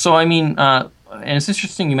And yeah, so I mean, and it's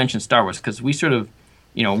interesting you mentioned Star Wars because we sort of,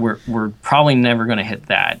 we're probably never going to hit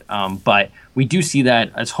that, but we do see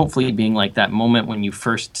that as hopefully being like that moment when you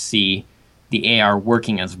first see the AR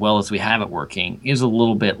working as well as we have it working is a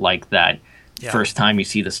little bit like that yeah, first time you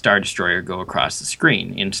see the Star Destroyer go across the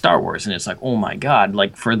screen in Star Wars, and it's like, oh my God!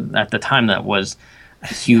 Like for at the time that was a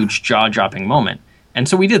yeah, huge jaw-dropping moment, and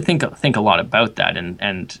so we did think a lot about that,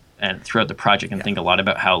 and throughout the project, and yeah. think a lot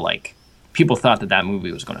about how like people thought that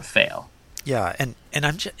movie was going to fail. Yeah, and and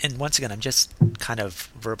once again, I'm just kind of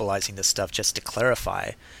verbalizing this stuff just to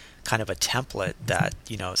clarify kind of a template that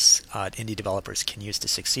indie developers can use to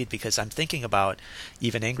succeed. Because I'm thinking about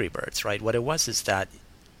even Angry Birds, right? What it was is that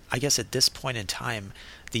I guess at this point in time,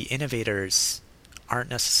 the innovators aren't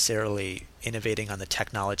necessarily innovating on the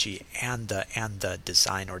technology and the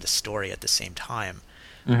design or the story at the same time.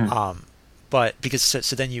 Hmm. Um, but because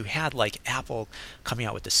so then you had like Apple coming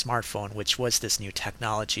out with the smartphone, which was this new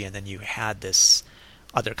technology, and then you had this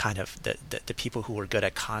other kind of the people who were good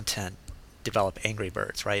at content develop Angry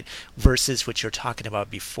Birds, right? Versus what you're talking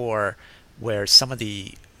about before, where some of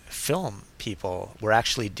the film people were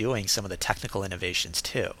actually doing some of the technical innovations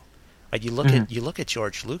too. Right? Hmm. You look at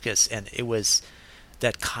George Lucas, and it was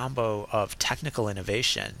that combo of technical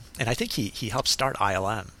innovation, and I think he helped start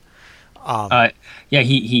ILM. Um, Uh, yeah,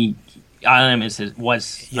 he ILM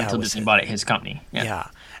was yeah, it until was Disney bought it his company. Yeah. yeah,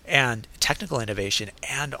 and technical innovation,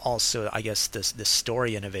 and also I guess this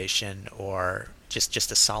story innovation, or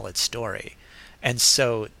just a solid story. And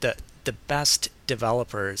so the best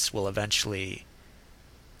developers will eventually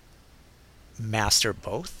master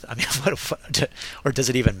both. I mean, or does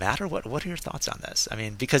it even matter? What are your thoughts on this? I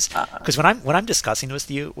mean, because when I'm discussing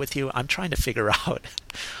with you, I'm trying to figure out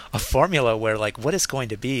a formula where like what is going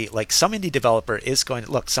to be like some indie developer is going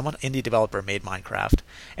to look. Someone indie developer made Minecraft,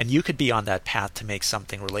 and you could be on that path to make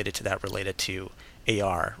something related to that, related to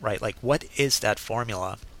AR, right? Like, what is that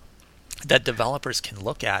formula that developers can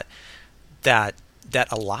look at that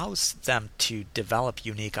allows them to develop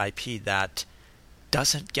unique IP that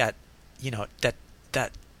doesn't get, that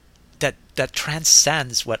that that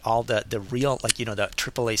transcends what all the real, like, the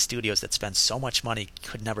AAA studios that spend so much money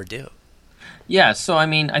could never do. Yeah, so I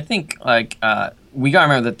mean, I think like we gotta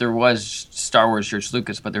remember that there was Star Wars George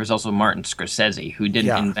Lucas, but there was also Martin Scorsese who didn't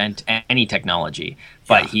Yeah, invent any technology,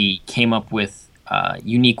 but yeah, he came up with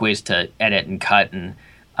unique ways to edit and cut, and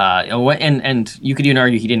you could even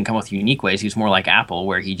argue he didn't come up with unique ways. He was more like Apple,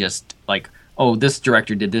 where he just like, oh, this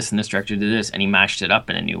director did this and this director did this, and he mashed it up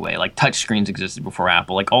in a new way. Like touch screens existed before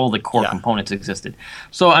Apple, like all the core yeah, components existed.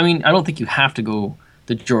 So I mean, I don't think you have to go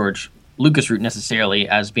the George Lucas route necessarily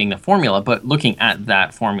as being the formula, but looking at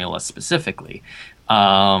that formula specifically,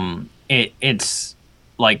 it's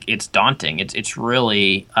like it's daunting. It's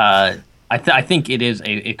really I think it is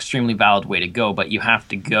a extremely valid way to go, but you have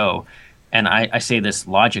to go. And I say this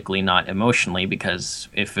logically, not emotionally, because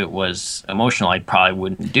if it was emotional, I probably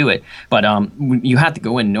wouldn't do it. But you have to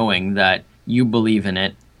go in knowing that you believe in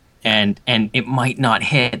it, yeah, and it might not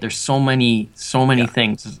hit. There's so many yeah,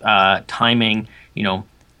 things. Timing,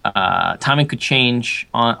 timing could change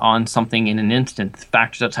on something in an instant.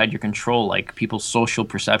 Factors outside your control, like people's social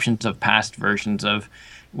perceptions of past versions of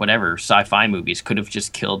whatever sci-fi movies, could have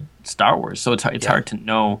just killed Star Wars. So it's yeah, hard to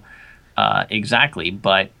know exactly,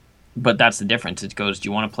 but that's the difference. It goes, do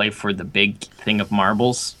you want to play for the big thing of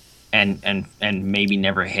marbles and maybe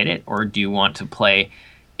never hit it, or do you want to play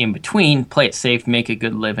in between, play it safe, make a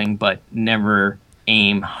good living, but never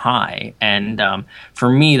aim high? And for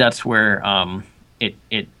me, that's where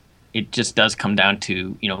it just does come down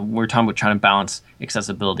to, we're talking about trying to balance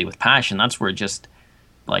accessibility with passion. That's where it just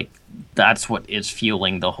like that's what is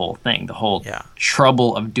fueling the whole thing, the whole yeah,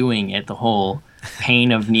 trouble of doing it, the whole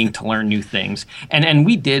pain of needing to learn new things. And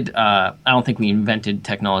we did. I don't think we invented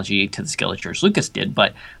technology to the scale that George Lucas did,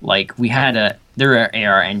 but like there are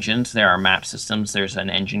AR engines, there are map systems, there's an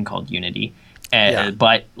engine called Unity, yeah,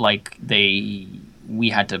 but like we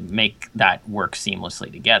had to make that work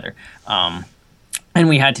seamlessly together. And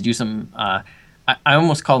we had to do some I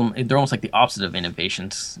almost call them, they're almost like the opposite of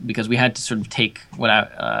innovations, because we had to sort of take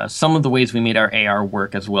some of the ways we made our AR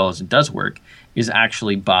work as well as it does work is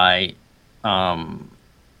actually by, um,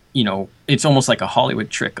 it's almost like a Hollywood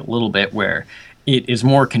trick a little bit, where it is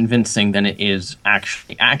more convincing than it is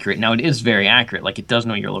actually accurate. Now, it is very accurate. Like, it does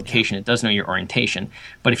know your Yeah. location, it does know your orientation.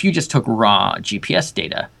 But if you just took raw GPS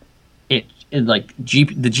data,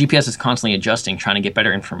 the GPS is constantly adjusting, trying to get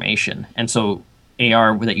better information. And so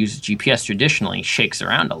AR that uses GPS traditionally shakes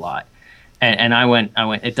around a lot. And I went,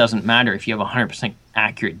 it doesn't matter if you have 100%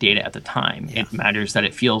 accurate data at the time. Yeah. It matters that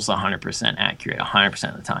it feels 100% accurate 100%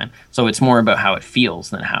 of the time. So it's more about how it feels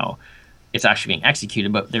than how it's actually being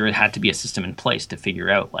executed. But there had to be a system in place to figure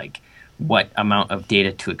out like what amount of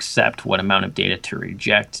data to accept, what amount of data to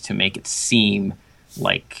reject to make it seem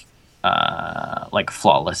like a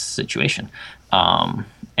flawless situation. Yeah,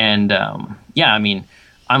 I mean,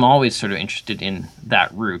 I'm always sort of interested in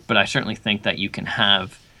that route, but I certainly think that you can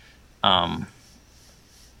um,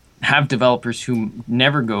 have developers who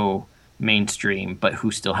never go mainstream, but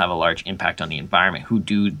who still have a large impact on the environment, who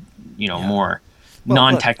do, Yeah. more Well,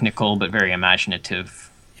 look, non-technical but very imaginative,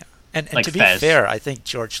 yeah. And like to be Fez. fair, I think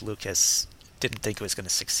George Lucas didn't think it was going to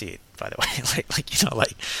succeed, by the way.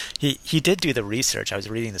 Like he did do the research. I was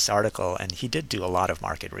reading this article and he did do a lot of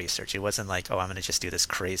market research. It wasn't like, oh, I'm going to just do this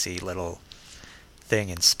crazy little thing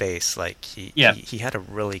in space. Like Yeah, he had a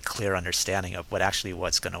really clear understanding of what actually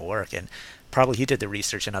was going to work, and probably he did the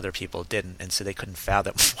research and other people didn't, and so they couldn't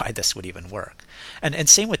fathom why this would even work. And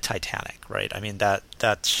same with Titanic, right? I mean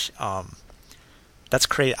that's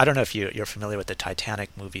crazy. I don't know if you're familiar with the Titanic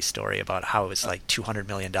movie story about how it was like $200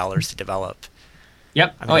 million to develop.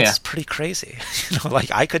 yep, I oh mean, yeah. that's pretty crazy.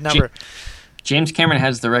 Like I could never. James Cameron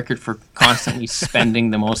has the record for constantly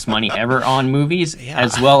spending the most money ever on movies, Yeah,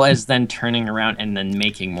 as well as then turning around and then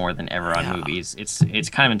making more than ever on yeah, movies. It's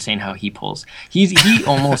kind of insane how he pulls. He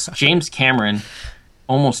almost James Cameron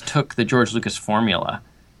almost took the George Lucas formula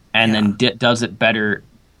and yeah. then does it better.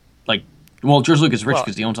 Like, well, George Lucas is rich Well,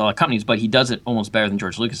 because he owns all the companies, but he does it almost better than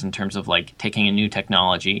George Lucas in terms of like taking a new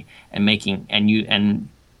technology and making and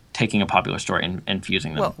taking a popular story and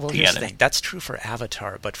fusing them well. Here's the together. thing. That's true for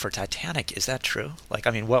Avatar, but for Titanic, is that true? Like,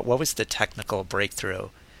 I mean, what was the technical breakthrough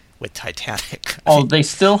with Titanic? I Oh, mean, they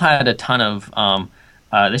still had a ton of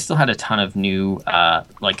new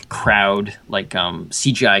like crowd, like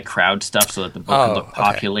CGI crowd stuff, so that the boat could oh, look okay,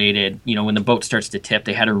 populated. When the boat starts to tip,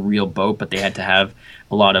 they had a real boat, but they had to have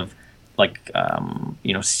a lot of like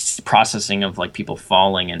processing of like people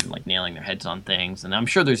falling and like nailing their heads on things. And I'm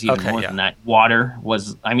sure there's even okay, more yeah, than that. Water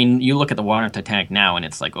was, I mean, you look at the water of Titanic now, and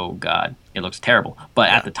it's like, oh god, it looks terrible. But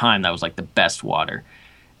at yeah, the time, that was like the best water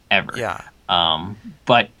ever. yeah.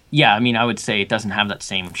 But yeah, I mean, I would say it doesn't have that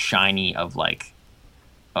same shiny of like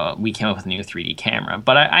we came up with a new 3D camera.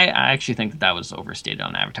 But I actually think that that was overstated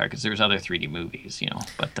on Avatar because there's other 3D movies.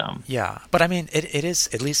 But Yeah, but I mean, it is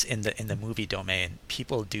at least in the movie domain.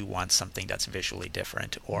 People do want something that's visually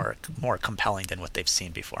different or more compelling than what they've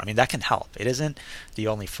seen before. I mean, that can help. It isn't the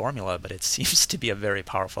only formula, but it seems to be a very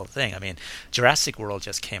powerful thing. I mean, Jurassic World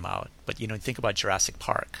just came out, but think about Jurassic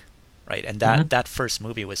Park, right? And mhm. that first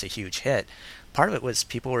movie was a huge hit. Part of it was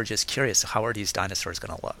people were just curious, how are these dinosaurs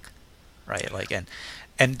going to look, right? Like, and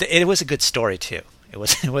it was a good story too. It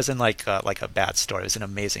wasn't like a bad story. It was an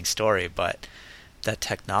amazing story, but that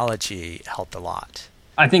technology helped a lot.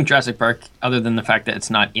 I think Jurassic Park, other than the fact that it's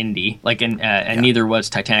not indie, like and Yeah. neither was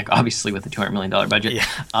Titanic, obviously with a $200 million budget,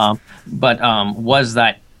 Yeah. but was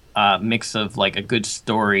that mix of like a good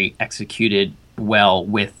story executed well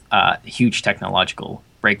with huge technological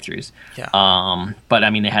breakthroughs. Yeah. But I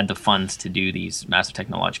mean, they had the funds to do these massive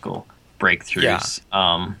technological Yeah. breakthroughs.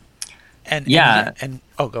 And Yeah.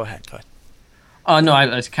 oh, go ahead. Go ahead. Oh no,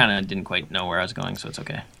 I kind of didn't quite know where I was going, so it's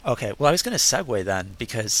okay. Okay. Well, I was going to segue then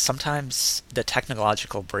because sometimes the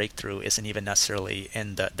technological breakthrough isn't even necessarily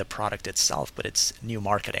in the product itself, but it's new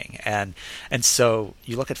marketing. And so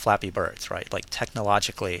you look at Flappy Birds, right? Like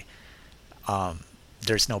technologically,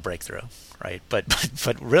 there's no breakthrough, right? But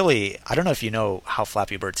really, I don't know if you know how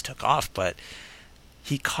Flappy Birds took off, but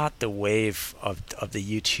he caught the wave of the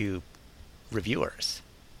YouTube reviewers,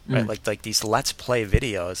 right? Mm. Like these Let's Play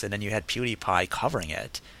videos, and then you had PewDiePie covering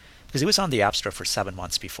it because it was on the App Store for 7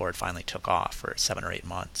 months before it finally took off, or 7 or 8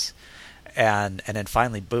 months, and then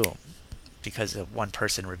finally, boom, because of one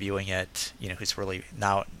person reviewing it, who's really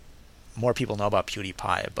now more people know about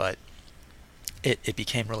PewDiePie, but it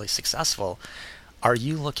became really successful. Are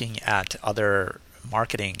you looking at other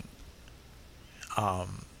marketing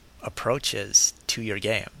approaches to your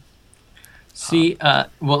game? See,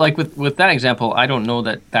 well, like with that example, I don't know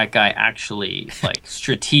that that guy actually like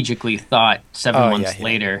strategically thought seven Oh yeah, months yeah,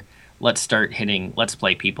 later, let's start hitting let's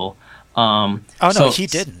play people. Oh no, So he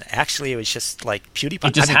didn't. Actually, it was just like PewDiePie.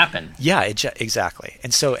 it just happened. Yeah, exactly.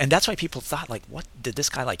 And that's why people thought like, what did this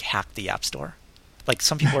guy like hack the App Store? Like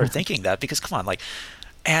some people are thinking that because come on, like,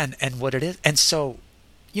 and what it is, and so,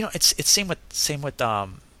 it's same with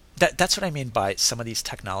that's what I mean by some of these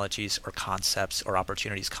technologies or concepts or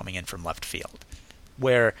opportunities coming in from left field,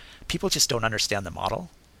 where people just don't understand the model,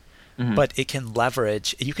 Hmm. but you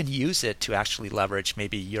can use it to actually leverage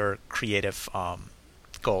maybe your creative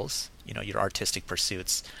goals, your artistic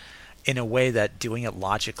pursuits, in a way that doing it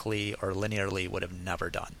logically or linearly would have never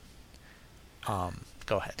done.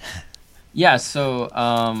 Go ahead. Yeah, so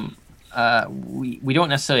we don't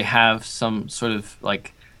necessarily have some sort of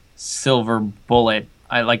like silver bullet.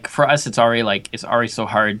 I like for us, it's already so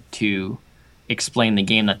hard to explain the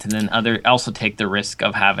game that to then also take the risk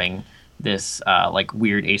of having this like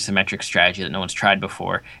weird asymmetric strategy that no one's tried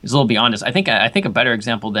before is a little beyond us. I think a better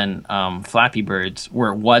example than Flappy Birds,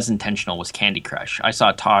 where it was intentional, was Candy Crush. I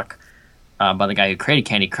saw a talk by the guy who created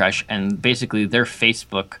Candy Crush, and basically their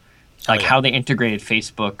Facebook, Oh like yeah, how they integrated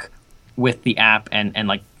Facebook with the app and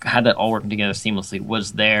like had that all working together seamlessly,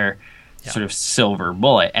 was their yeah, sort of silver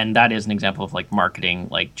bullet. And that is an example of like marketing,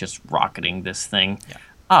 like just rocketing this thing yeah,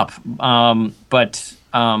 up. But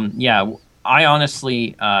yeah, I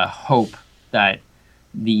honestly hope that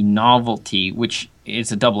the novelty, which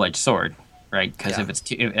is a double-edged sword, right? Because yeah, if it's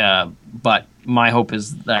too, but my hope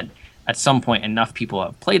is that at some point enough people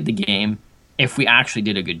have played the game. If we actually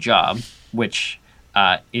did a good job, which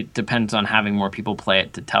it depends on having more people play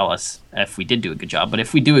it to tell us if we did do a good job. But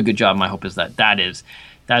if we do a good job, my hope is that is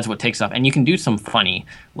what takes off. And you can do some funny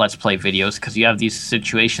let's play videos because you have these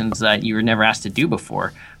situations that you were never asked to do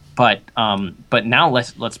before. But now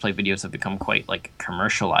let's play videos have become quite like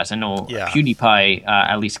commercialized. I know yeah, PewDiePie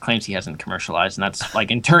at least claims he hasn't commercialized, and that's like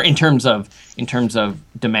in terms of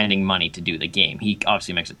demanding money to do the game. He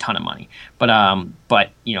obviously makes a ton of money, but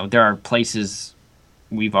there are places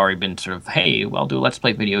we've already been sort of, hey, well, I'll do a let's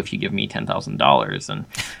play video if you give me $10,000,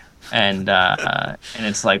 and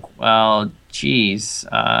it's like, well, geez,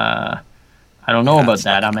 I don't know yeah. about It's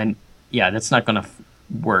not that. I gonna. mean, yeah, that's not going to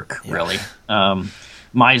work Yeah, really.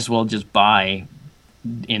 Might as well just buy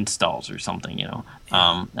installs or something, yeah,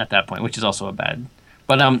 at that point, which is also a bad.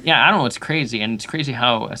 But yeah, I don't know. It's crazy, and it's crazy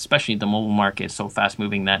how, especially the mobile market, is so fast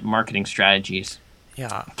moving that marketing strategies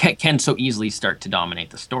yeah, can so easily start to dominate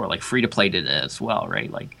the store. Like free to play did it as well,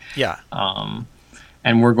 right? Like, yeah,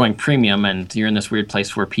 and we're going premium, and you're in this weird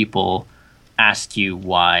place where people ask you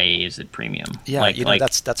why is it premium? yeah.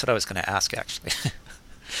 That's what I was going to ask actually,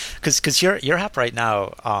 because your app right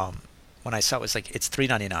now, when I saw it was like it's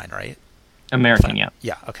 $3.99, right? American, yeah.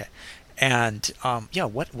 Yeah, okay. And yeah,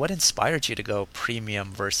 what inspired you to go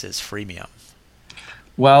premium versus freemium?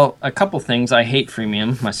 Well, a couple things. I hate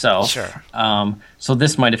freemium myself. Sure. So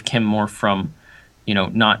this might have come more from,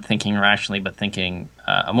 not thinking rationally, but thinking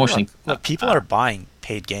emotionally. Look, people are buying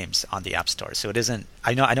paid games on the App Store, so it isn't.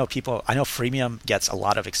 I know people. I know freemium gets a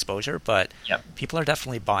lot of exposure, but Yep. people are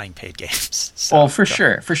definitely buying paid games. Well, So for go.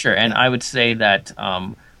 sure, for sure. And Yeah, I would say that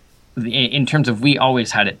in terms of, we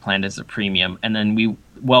always had it planned as a premium, and then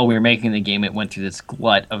while we were making the game, it went through this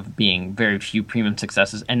glut of being very few premium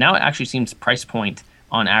successes, and now it actually seems price point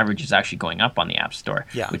on average is actually going up on the App Store,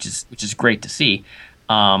 yeah, which is great to see.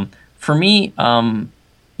 For me,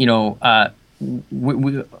 you know,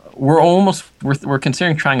 we're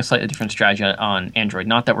considering trying a slightly different strategy on Android.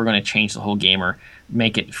 Not that we're going to change the whole game or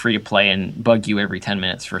make it free to play and bug you every 10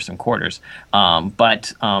 minutes for some quarters,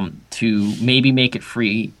 but to maybe make it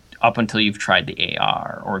free up until you've tried the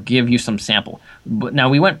AR or give you some sample. But now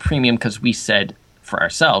we went premium because we said for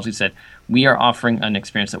ourselves, we said we are offering an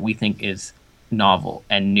experience that we think is novel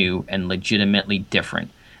and new and legitimately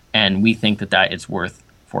different, and we think that is worth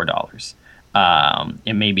 $4.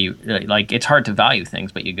 It may be like, it's hard to value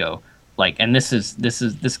things, but you go like, and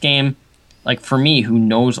this game, like for me, who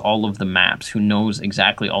knows all of the maps, who knows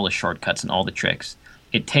exactly all the shortcuts and all the tricks,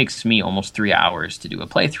 it takes me almost 3 hours to do a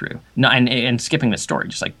playthrough. No, and skipping the story,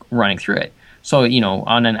 just like running through it. So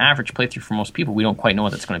on an average playthrough for most people, we don't quite know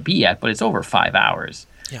what that's going to be yet, but it's over 5 hours.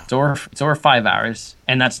 yeah, It's over 5 hours,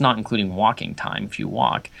 and that's not including walking time if you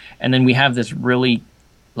walk. And then we have this really,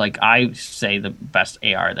 like I say, the best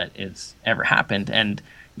AR that has ever happened, and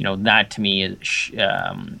that to me is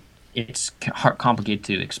it's complicated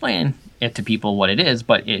to explain it to people what it is,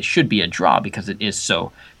 but it should be a draw because it is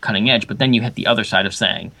so cutting edge. But then you hit the other side of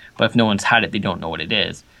saying, but if no one's had it, they don't know what it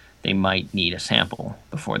is. They might need a sample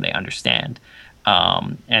before they understand.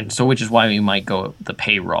 And so, which is why we might go the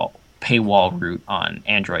paywall route on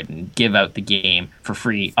Android and give out the game for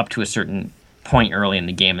free up to a certain point early in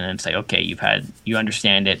the game and then say, okay, you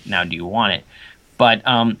understand it, now do you want it? But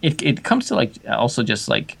it comes to like also just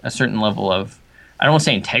like a certain level of, I don't want to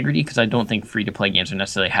say integrity, because I don't think free to play games are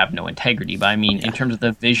necessarily have no integrity, but I mean in terms of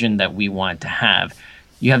the vision that we want to have.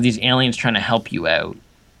 You have these aliens trying to help you out,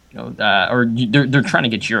 they're trying to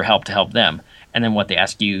get your help to help them, and then what they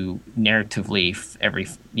ask you narratively every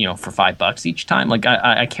for $5 each time. Like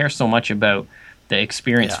I care so much about the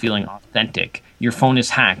experience feeling authentic. Your phone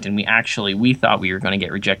is hacked, and we thought we were going to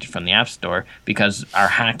get rejected from the App Store because our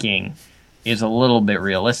hacking is a little bit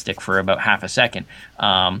realistic for about half a second,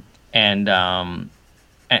 and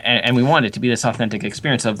we want it to be this authentic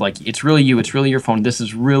experience of like, it's really you, it's really your phone, this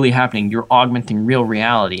is really happening, you're augmenting real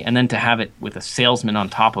reality, and then to have it with a salesman on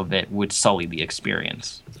top of it would sully the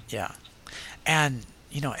experience. Yeah. And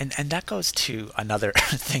and that goes to another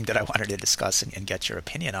thing that I wanted to discuss and get your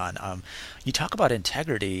opinion on. You talk about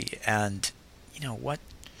integrity, and what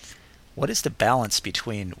is the balance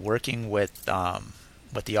between working with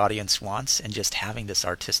what the audience wants and just having this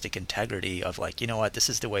artistic integrity of like, this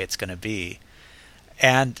is the way it's going to be.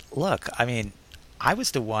 And look, I mean, I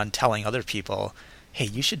was the one telling other people, hey,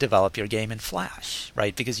 you should develop your game in Flash,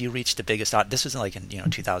 right? Because you reach the biggest this was like in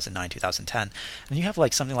 2009, 2010, and you have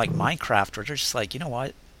like something like Minecraft where they're just like, you know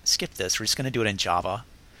what, skip this. We're just going to do it in Java,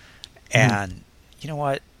 and you know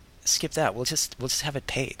what, skip that. We'll just have it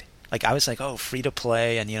paid. Like I was like, oh, free to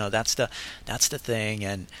play, and that's the thing,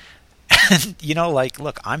 and like,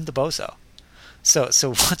 look, I'm the bozo. So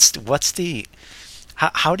what's the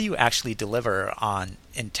how do you actually deliver on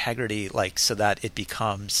integrity, like so that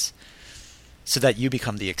you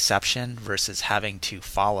become the exception versus having to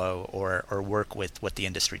follow or work with what the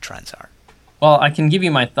industry trends are? Well, I can give you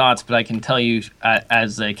my thoughts, but I can tell you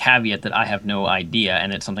as a caveat that I have no idea,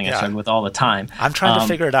 and it's something I struggle with all the time. I'm trying to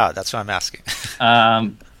figure it out. That's why I'm asking.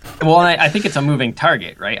 Well, I think it's a moving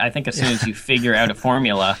target, right? I think as soon as you figure out a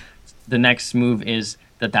formula, the next move is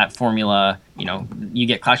that formula, you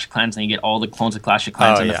get Clash of Clans and you get all the clones of Clash of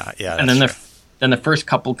Clans. And then the first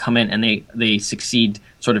couple come in and they succeed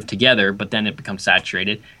sort of together, but then it becomes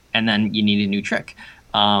saturated, and then you need a new trick.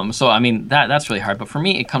 So I mean that's really hard. But for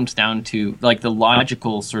me, it comes down to like the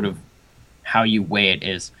logical sort of how you weigh it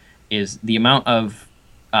is the amount of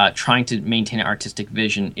trying to maintain an artistic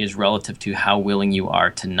vision is relative to how willing you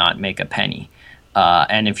are to not make a penny.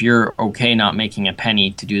 And if you're okay not making a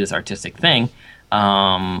penny to do this artistic thing,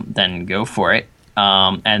 then go for it.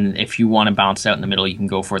 And if you want to bounce out in the middle, you can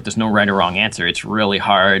go for it. There's no right or wrong answer. It's really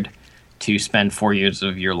hard to spend 4 years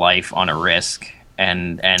of your life on a risk,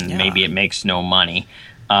 and maybe it makes no money.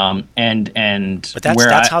 But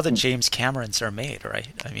that's how the James Camerons are made, right?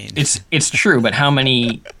 I mean, it's true. But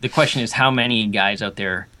the question is, how many guys out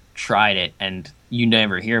there tried it and you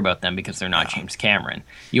never hear about them because they're not James Cameron.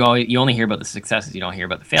 You only hear about the successes, you don't hear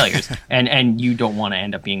about the failures, and you don't want to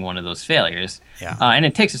end up being one of those failures. Yeah. And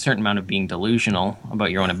it takes a certain amount of being delusional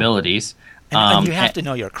about your own abilities. And you have to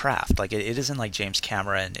know your craft. Like it isn't like James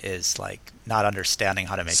Cameron is like not understanding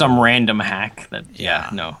how to make some random hack that.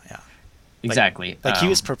 Exactly. Like he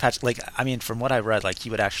was like, I mean, from what I read, like he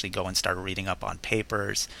would actually go and start reading up on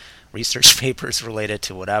research papers related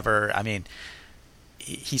to whatever. I mean,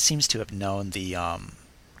 he seems to have known the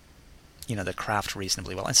the craft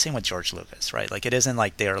reasonably well. And same with George Lucas, right? Like it isn't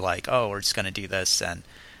like they're like, oh, we're just going to do this, and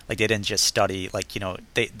like they didn't just study, like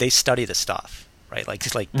they study the stuff, right? Like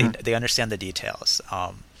they understand the details.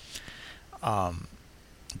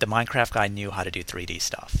 The Minecraft guy knew how to do 3D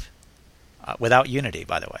stuff without Unity,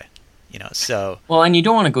 by the way. So well, and you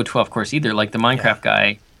don't want to go 12 course either. Like the Minecraft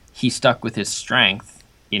guy, he stuck with his strength,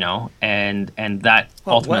 and that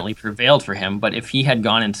ultimately prevailed for him. But if he had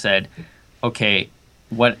gone and said, okay,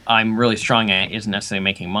 what I'm really strong at isn't necessarily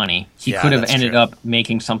making money, he could have ended up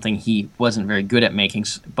making something he wasn't very good at making,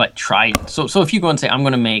 but tried. So if you go and say, I'm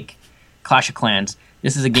going to make Clash of Clans,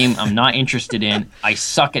 this is a game I'm not interested in, I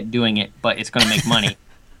suck at doing it, but it's going to make money,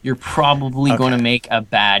 you're probably going to make a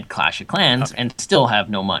bad Clash of Clans and still have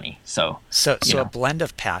no money. So a blend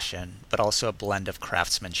of passion, but also a blend of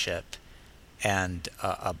craftsmanship and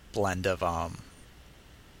a blend of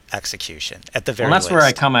execution at the very least. Well, that's where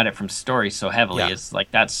I come at it from story so heavily. Is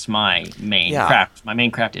like that's my main craft. My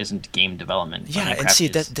main craft isn't game development. And see,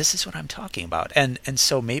 this is what I'm talking about. And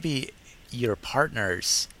so maybe your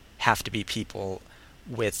partners have to be people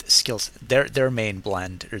with skills. Their main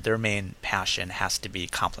blend or their main passion has to be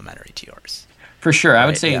complementary to yours. For sure. Right? I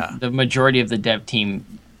would say the majority of the dev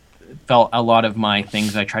team felt a lot of my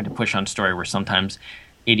things I tried to push on story were sometimes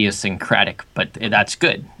idiosyncratic, but that's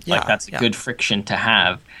good. That's a good friction to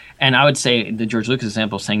have. And I would say the George Lucas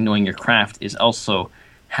example saying knowing your craft is also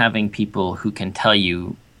having people who can tell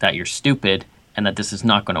you that you're stupid and that this is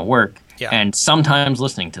not going to work. Yeah. And sometimes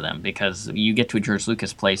listening to them, because you get to a George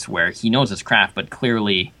Lucas place where he knows his craft, but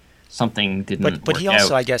clearly something didn't But work he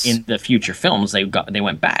also, out. I guess, In the future films, they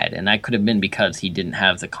went bad, and that could have been because he didn't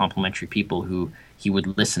have the complementary people who he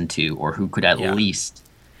would listen to, or who could at yeah. least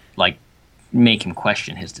like make him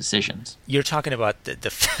question his decisions. You're talking about the the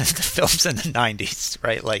films in the '90s,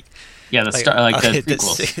 right? Yeah, the okay,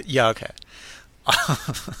 prequels. yeah, okay.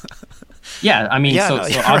 Yeah, I mean, Yeah, so no, so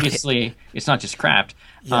you're right. obviously it's not just craft,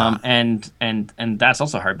 Yeah, and that's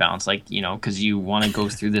also a hard balance, like because you want to go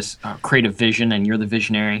through this creative vision, and you're the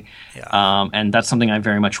visionary, yeah, and that's something I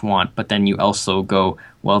very much want. But then you also go,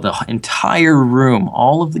 well, the entire room,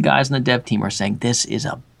 all of the guys in the dev team are saying this is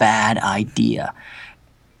a bad idea,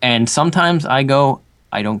 and sometimes I go,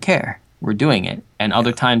 I don't care, we're doing it, and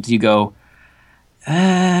other yeah, times you go,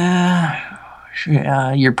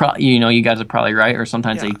 you're probably you guys are probably right, or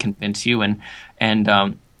sometimes they yeah, convince you, and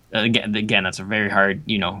again that's a very hard,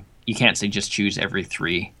 you can't say just choose every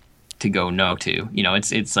three to go no to.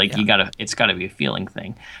 It's like yeah. it's gotta be a feeling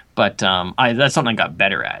thing. But I that's something I got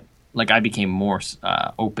better at. Like I became more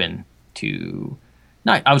open to.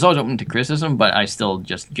 Not, I was always open to criticism, but I still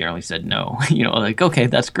just generally said no. Like okay,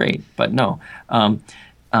 that's great, but no.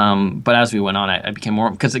 But as we went on, I became more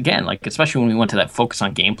because again, like especially when we went to that focus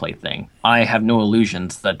on gameplay thing, I have no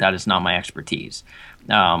illusions that that is not my expertise.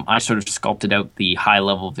 I sort of sculpted out the high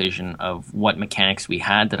level vision of what mechanics we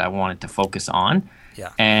had that I wanted to focus on,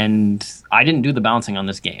 Yeah. and I didn't do the balancing on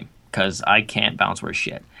this game because I can't balance worth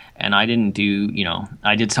shit. And I didn't do,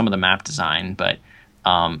 I did some of the map design, but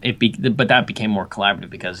but that became more collaborative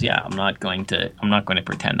because yeah, I'm not going to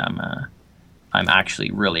pretend I'm actually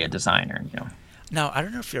really a designer. Now, I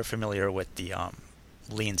don't know if you're familiar with the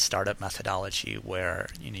lean startup methodology, where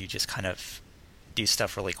you just kind of do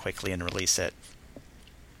stuff really quickly and release it.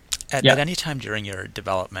 At Yeah. any time during your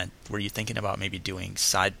development, were you thinking about maybe doing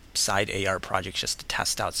side AR projects just to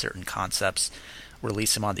test out certain concepts,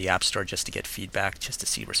 release them on the App Store just to get feedback, just to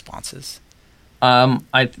see responses?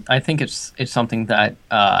 I think it's something that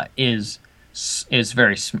is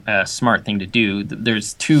very smart thing to do.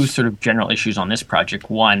 There's two sort of general issues on this project.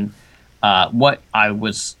 One, what I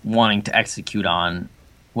was wanting to execute on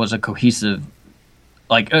was a cohesive,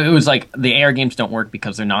 like it was like the AR games don't work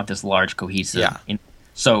because they're not this large cohesive. Yeah,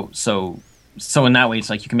 So in that way, it's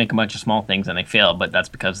like you can make a bunch of small things and they fail, but that's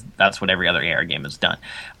because that's what every other AR game has done.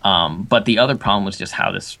 But the other problem was just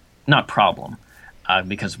how this, not problem,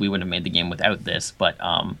 because we wouldn't have made the game without this, but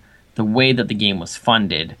the way that the game was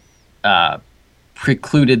funded uh,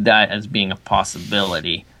 precluded that as being a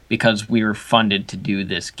possibility because we were funded to do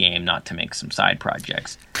this game, not to make some side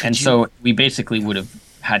projects. And could you? so we basically would have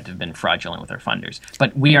had to have been fraudulent with our funders.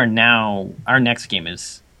 But we are now, our next game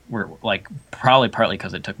is, we're like probably partly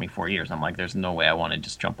because it took me 4 years. I'm like, there's no way I want to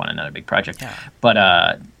just jump on another big project. Yeah, But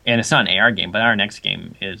and it's not an AR game, but our next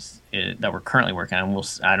game is that we're currently working on.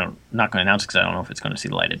 Not going to announce because I don't know if it's going to see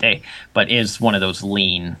the light of day. But is one of those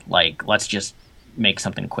lean, like let's just make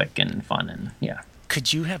something quick and fun, and yeah.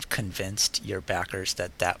 could you have convinced your backers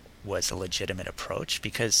that that was a legitimate approach?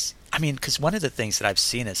 Because one of the things that I've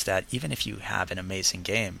seen is that even if you have an amazing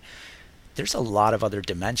game, there's a lot of other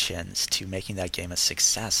dimensions to making that game a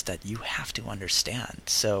success that you have to understand.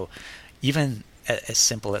 So even as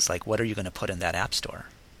simple as like, what are you going to put in that app store,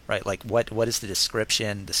 right? Like what is the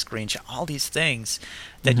description, the screenshot, all these things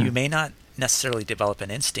that you Hmm. may not necessarily develop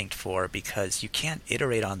an instinct for because you can't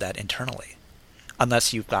iterate on that internally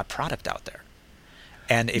unless you've got product out there.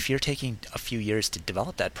 And if you're taking a few years to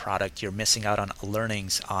develop that product, you're missing out on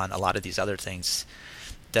learnings on a lot of these other things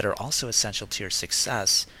that are also essential to your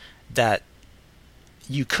success, that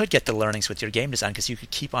you could get the learnings with your game design because you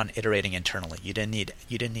could keep on iterating internally. You didn't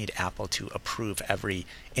need Apple to approve every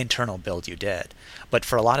internal build you did. But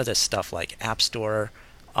for a lot of this stuff like App Store,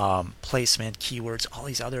 placement, keywords, all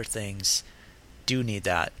these other things do need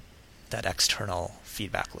that external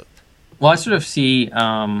feedback loop. Well, I sort of see.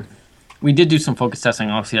 We did do some focus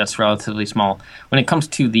testing. Obviously, that's relatively small. When it comes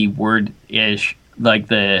to the word ish, like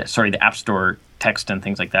the App Store text and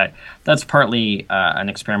things like that, that's partly an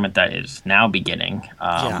experiment that is now beginning.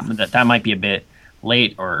 Yeah. That might be a bit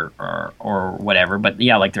late or whatever. But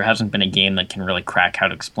yeah, like there hasn't been a game that can really crack how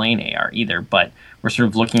to explain AR either. But we're sort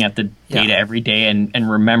of looking at the Yeah. data every day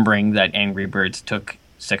and remembering that Angry Birds took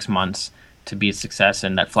 6 months to be a success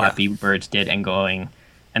and that Yeah. Flappy Birds did, and going,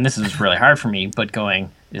 and this is really hard for me, but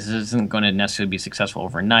going, this isn't going to necessarily be successful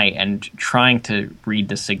overnight, and trying to read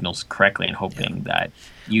the signals correctly and Yeah. hoping that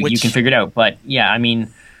you can Which figure it out. But yeah, I mean,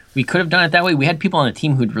 we could have done it that way. We had people on the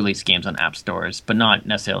team who'd release games on app stores, but not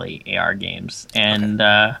necessarily AR games. okay. And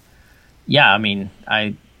yeah, I mean,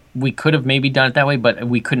 we could have maybe done it that way, but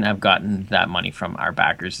we couldn't have gotten that money from our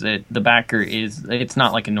backers. The backer it's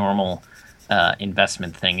not like a normal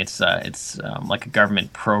investment thing. It's like a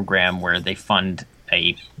government program where they fund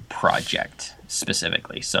a project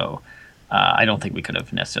specifically. So I don't think we could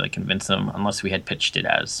have necessarily convinced them unless we had pitched it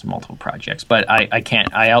as multiple projects. But I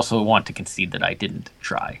can't. I also want to concede that I didn't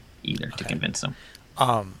try either to convince them.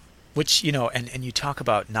 Which, and you talk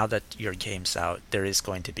about now that your game's out, there is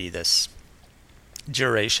going to be this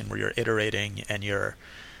duration where you're iterating and you're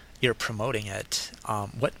promoting it.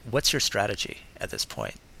 What's your strategy at this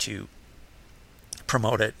point to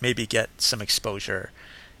promote it, maybe get some exposure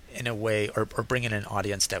in a way, or bring in an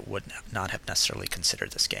audience that would not have necessarily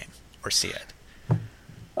considered this game or see it?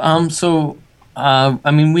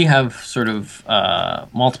 I mean, we have sort of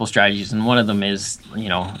multiple strategies, and one of them is,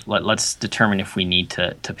 let's determine if we need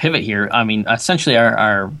to pivot here. I mean, essentially,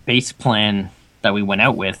 our base plan that we went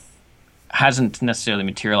out with hasn't necessarily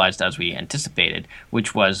materialized as we anticipated,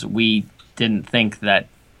 which was we didn't think that,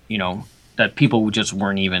 that people just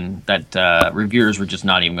weren't even, that reviewers were just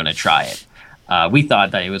not even going to try it. We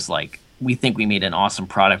thought that it was like, we think we made an awesome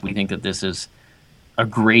product. We think that this is a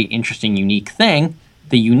great, interesting, unique thing.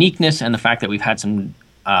 The uniqueness and the fact that we've had some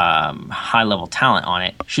high-level talent on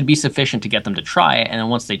it should be sufficient to get them to try it. And then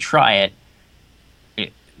once they try it,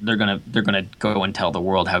 they're gonna go and tell the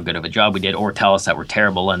world how good of a job we did, or tell us that we're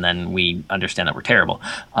terrible, and then we understand that we're terrible.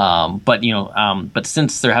 But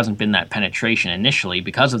since there hasn't been that penetration initially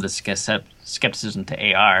because of the skepticism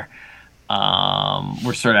to AR,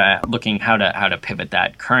 we're sort of looking how to pivot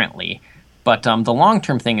that currently. But the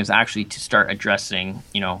long-term thing is actually to start addressing,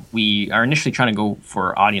 we are initially trying to go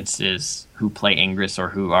for audiences who play Ingress or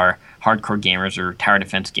who are hardcore gamers or tower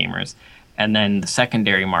defense gamers. And then the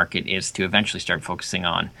secondary market is to eventually start focusing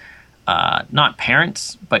on not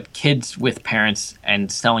parents, but kids with parents,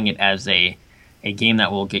 and selling it as a game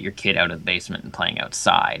that will get your kid out of the basement and playing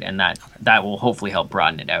outside. And that will hopefully help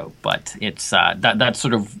broaden it out. But it's that's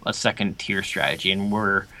sort of a second-tier strategy, and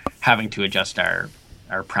we're having to adjust our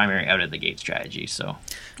primary out-of-the-gate strategy. So,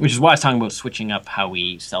 which is why I was talking about switching up how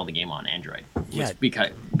we sell the game on Android. Yeah,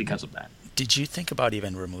 because of that. Did you think about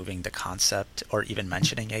even removing the concept or even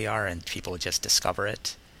mentioning AR and people just discover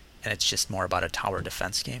it, and it's just more about a tower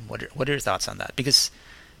defense game? What are your thoughts on that? Because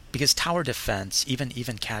tower defense,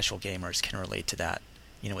 even casual gamers can relate to that,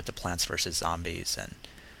 with the Plants vs Zombies,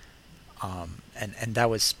 and that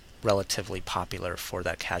was relatively popular for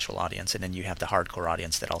that casual audience, and then you have the hardcore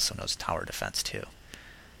audience that also knows tower defense too.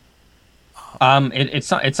 It's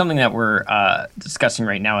something that we're discussing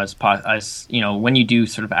right now as when you do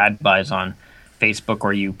sort of ad buys on Facebook,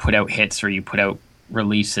 or you put out hits or you put out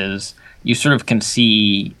releases, you sort of can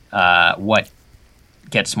see what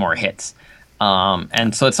gets more hits.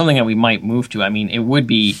 And so it's something that we might move to. I mean, it would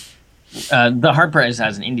be the hard part is,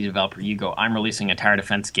 as an indie developer, you go, I'm releasing a tower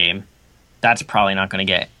defense game. That's probably not going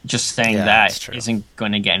to get, just saying that isn't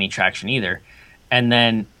going to get any traction either. And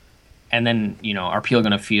then are people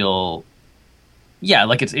going to feel,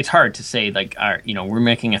 like it's hard to say, like, we're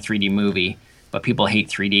making a 3D movie, but people hate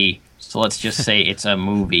 3D, so let's just say it's a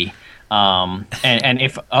movie. And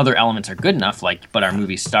if other elements are good enough, but our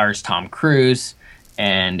movie stars Tom Cruise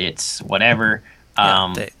and it's whatever,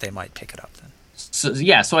 they might pick it up then.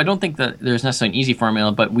 So I don't think that there's necessarily an easy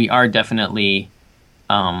formula, but we are definitely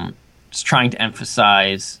trying to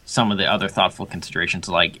emphasize some of the other thoughtful considerations,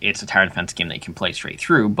 like it's a tower defense game that you can play straight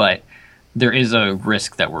through, but there is a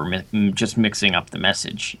risk that we're just mixing up the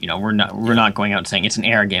message. We're not going out and saying it's an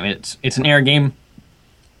AR game. It's an AR game,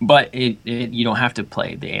 but you don't have to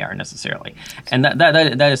play the AR necessarily. And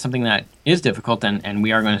that is something that is difficult, and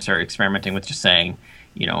we are going to start experimenting with just saying,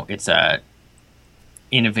 it's a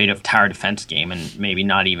innovative tower defense game, and maybe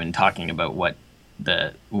not even talking about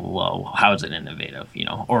how is it innovative,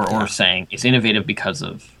 or saying it's innovative because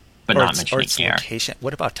of, but not mentioning AR. Location.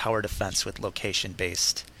 What about tower defense with location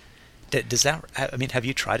based? Does that? I mean, have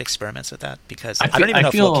you tried experiments with that? Because I don't even know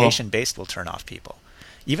if location-based will turn off people,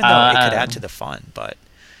 even though it could add to the fun. But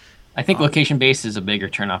I think location-based is a bigger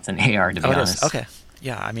turnoff than AR, to be honest. Okay,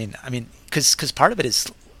 yeah. I mean, because part of it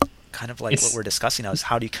is kind of like what we're discussing now is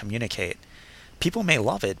how do you communicate? People may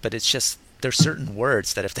love it, but it's just there's certain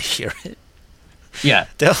words that if they hear it,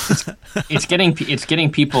 it's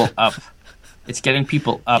getting people up. It's getting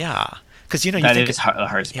people up. Yeah. Because you that is the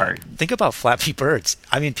hardest part. Think about Flappy Birds.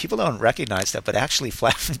 I mean, people don't recognize that, but actually,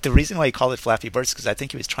 the reason why he called it Flappy Birds is because I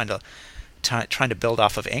think he was trying to build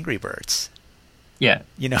off of Angry Birds. Yeah,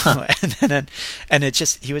 and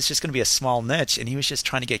he was just going to be a small niche, and he was just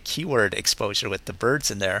trying to get keyword exposure with the birds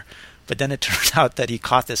in there. But then it turned out that he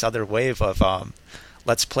caught this other wave of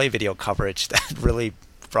Let's Play video coverage that really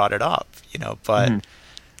brought it up. But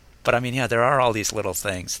But I mean, yeah, there are all these little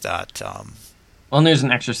things that, Well, and there's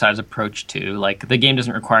an exercise approach too. Like the game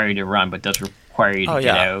doesn't require you to run, but does require you to oh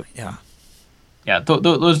get yeah, out. yeah, Yeah,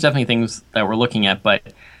 those are definitely things that we're looking at. But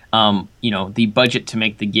the budget to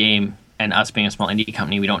make the game, and us being a small indie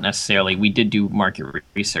company, we don't necessarily. We did do market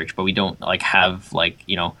research, but we don't like have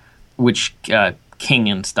which King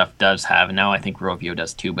and stuff does have, and now I think Rovio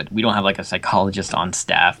does too. But we don't have like a psychologist on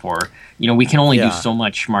staff, or we can only do yeah, so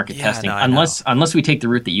much market yeah. testing No, I know. unless we take the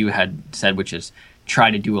route that you had said, which is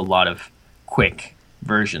try to do a lot of quick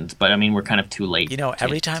versions. But I mean, we're kind of too late.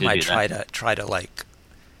 Every time to I do try that. to like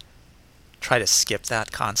try to skip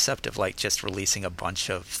that concept of like just releasing a bunch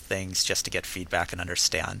of things just to get feedback and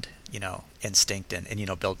understand, instinct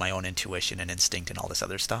and build my own intuition and instinct and all this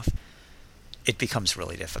other stuff, it becomes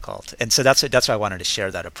really difficult. And so that's why I wanted to share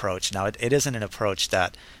that approach. Now, it isn't an approach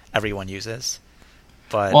that everyone uses,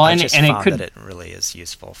 but Well, I and just and it found that could it really is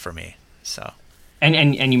useful for me. So,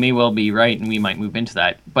 and you may well be right, and we might move into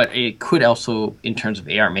that. But it could also, in terms of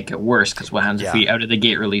AR, make it worse because what happens if yeah, we out of the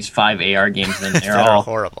gate release 5 AR games and they're that are all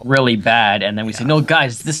horrible. really bad, and then we say, Yeah, "No,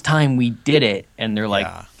 guys, this time we did it," and they're like,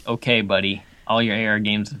 yeah. "Okay, buddy, all your AR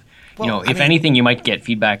games." Well, I If mean, anything, you might get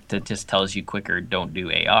feedback that just tells you quicker, don't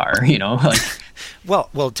do AR. Like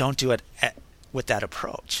well, don't do it with that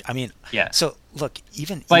approach. I mean, yeah. so look,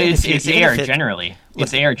 even But even it's if you, it's even AR if it, generally.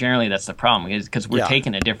 It's look, AR generally that's the problem is because we're yeah,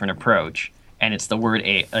 taking a different approach, and it's the word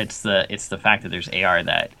A. It's the fact that there's AR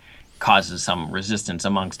that causes some resistance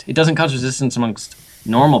amongst. It doesn't cause resistance amongst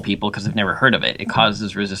normal people because they've never heard of it. It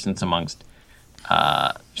causes resistance amongst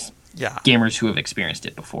uh, yeah. gamers who have experienced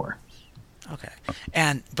it before. Okay.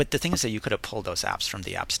 But the thing is that you could have pulled those apps from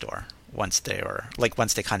the App Store once they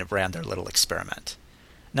kind of ran their little experiment.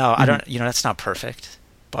 Now, I Hmm. don't, that's not perfect,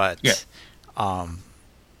 Yeah. but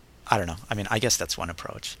I don't know. I mean, I guess that's one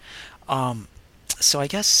approach. Um, so I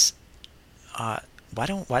guess why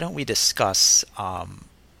don't we discuss?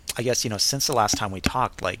 I guess since the last time we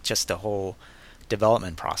talked, like just the whole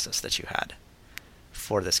development process that you had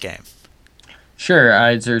for this game. Sure.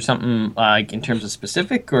 Is there something like in terms of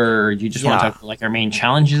specific, or do you just want to Yeah. talk about like our main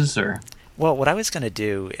challenges, or? Well, what I was going to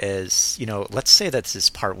do is, let's say that this is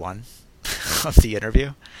part one of the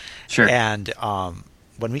interview. Sure. And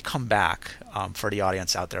when we come back, for the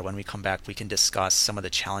audience out there, when we come back, we can discuss some of the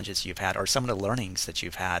challenges you've had or some of the learnings that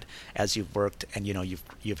you've had as you've worked and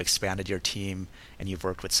you've expanded your team and you've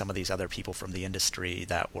worked with some of these other people from the industry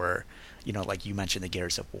that were, like you mentioned the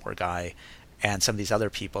Gears of War guy and some of these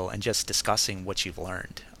other people, and just discussing what you've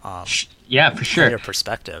learned Yeah, for from sure. your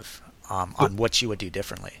perspective on what you would do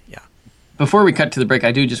differently. Yeah. Before we cut to the break,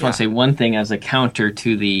 I do just want Yeah. to say one thing as a counter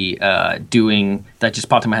to the doing that just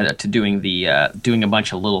popped in my head to doing the doing a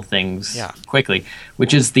bunch of little things Yeah. quickly,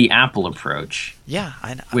 which is the Apple approach, Yeah,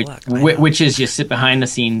 I know. which, Look, I know. which is you sit behind the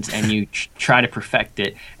scenes and you try to perfect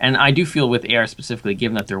it. And I do feel with AR specifically,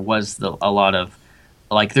 given that there was a lot of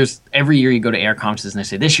like there's every year you go to AR conferences and they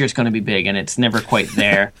say this year's going to be big and it's never quite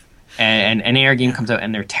there, and an AR game comes out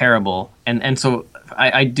and they're terrible, and so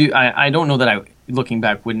I don't know that I looking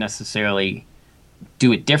back would necessarily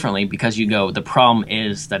do it differently because you go the problem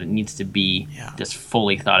is that it needs to be Yeah. this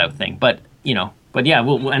fully thought out thing, but yeah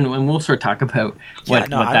we'll sort of talk about Yeah,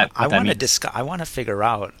 no, what that I want to means. discuss. I want to figure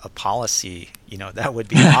out a policy. That would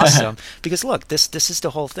be awesome. Because look, this is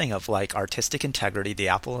the whole thing of like artistic integrity, the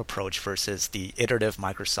Apple approach versus the iterative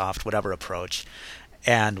Microsoft whatever approach,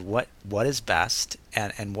 and what is best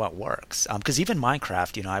and what works. Because even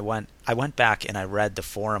Minecraft, I went back and I read the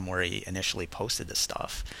forum where he initially posted this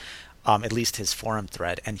stuff, at least his forum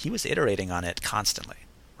thread, and he was iterating on it constantly.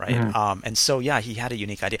 Right. Mhm. And so, yeah, he had a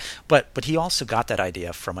unique idea, but he also got that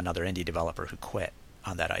idea from another indie developer who quit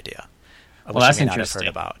on that idea, Well, which that's you may not have heard interesting.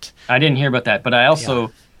 about. I didn't hear about that, but I Yeah,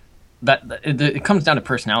 also it comes down to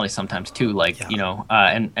personality sometimes too. Like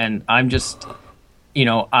yeah, and I'm just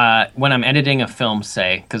when I'm editing a film,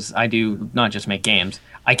 say because I do not just make games,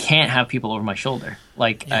 I can't have people over my shoulder.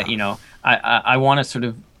 Like yeah, I want to sort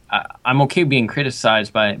of I'm okay being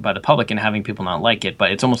criticized by the public and having people not like it,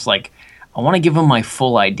 but it's almost like I want to give them my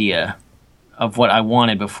full idea of what I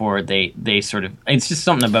wanted before they sort of. It's just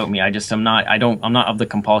something about me. I'm not of the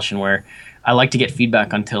compulsion where I like to get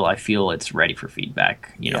feedback until I feel it's ready for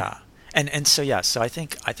feedback. yeah. And so yeah, so I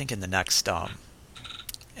think in the next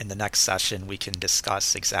session we can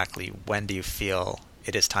discuss exactly when do you feel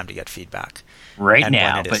it is time to get feedback Right and when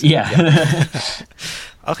now, it but isn't. Yeah. yeah.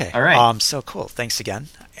 Okay. All right. So cool. Thanks again.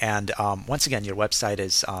 And once again, your website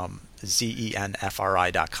is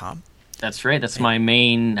zenfri.com. That's right. That's my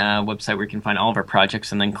main website where you can find all of our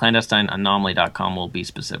projects, and then clandestineanomaly.com will be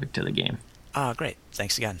specific to the game. Great.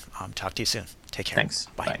 Thanks again. Talk to you soon. Take care. Thanks.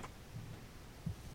 Bye. Bye.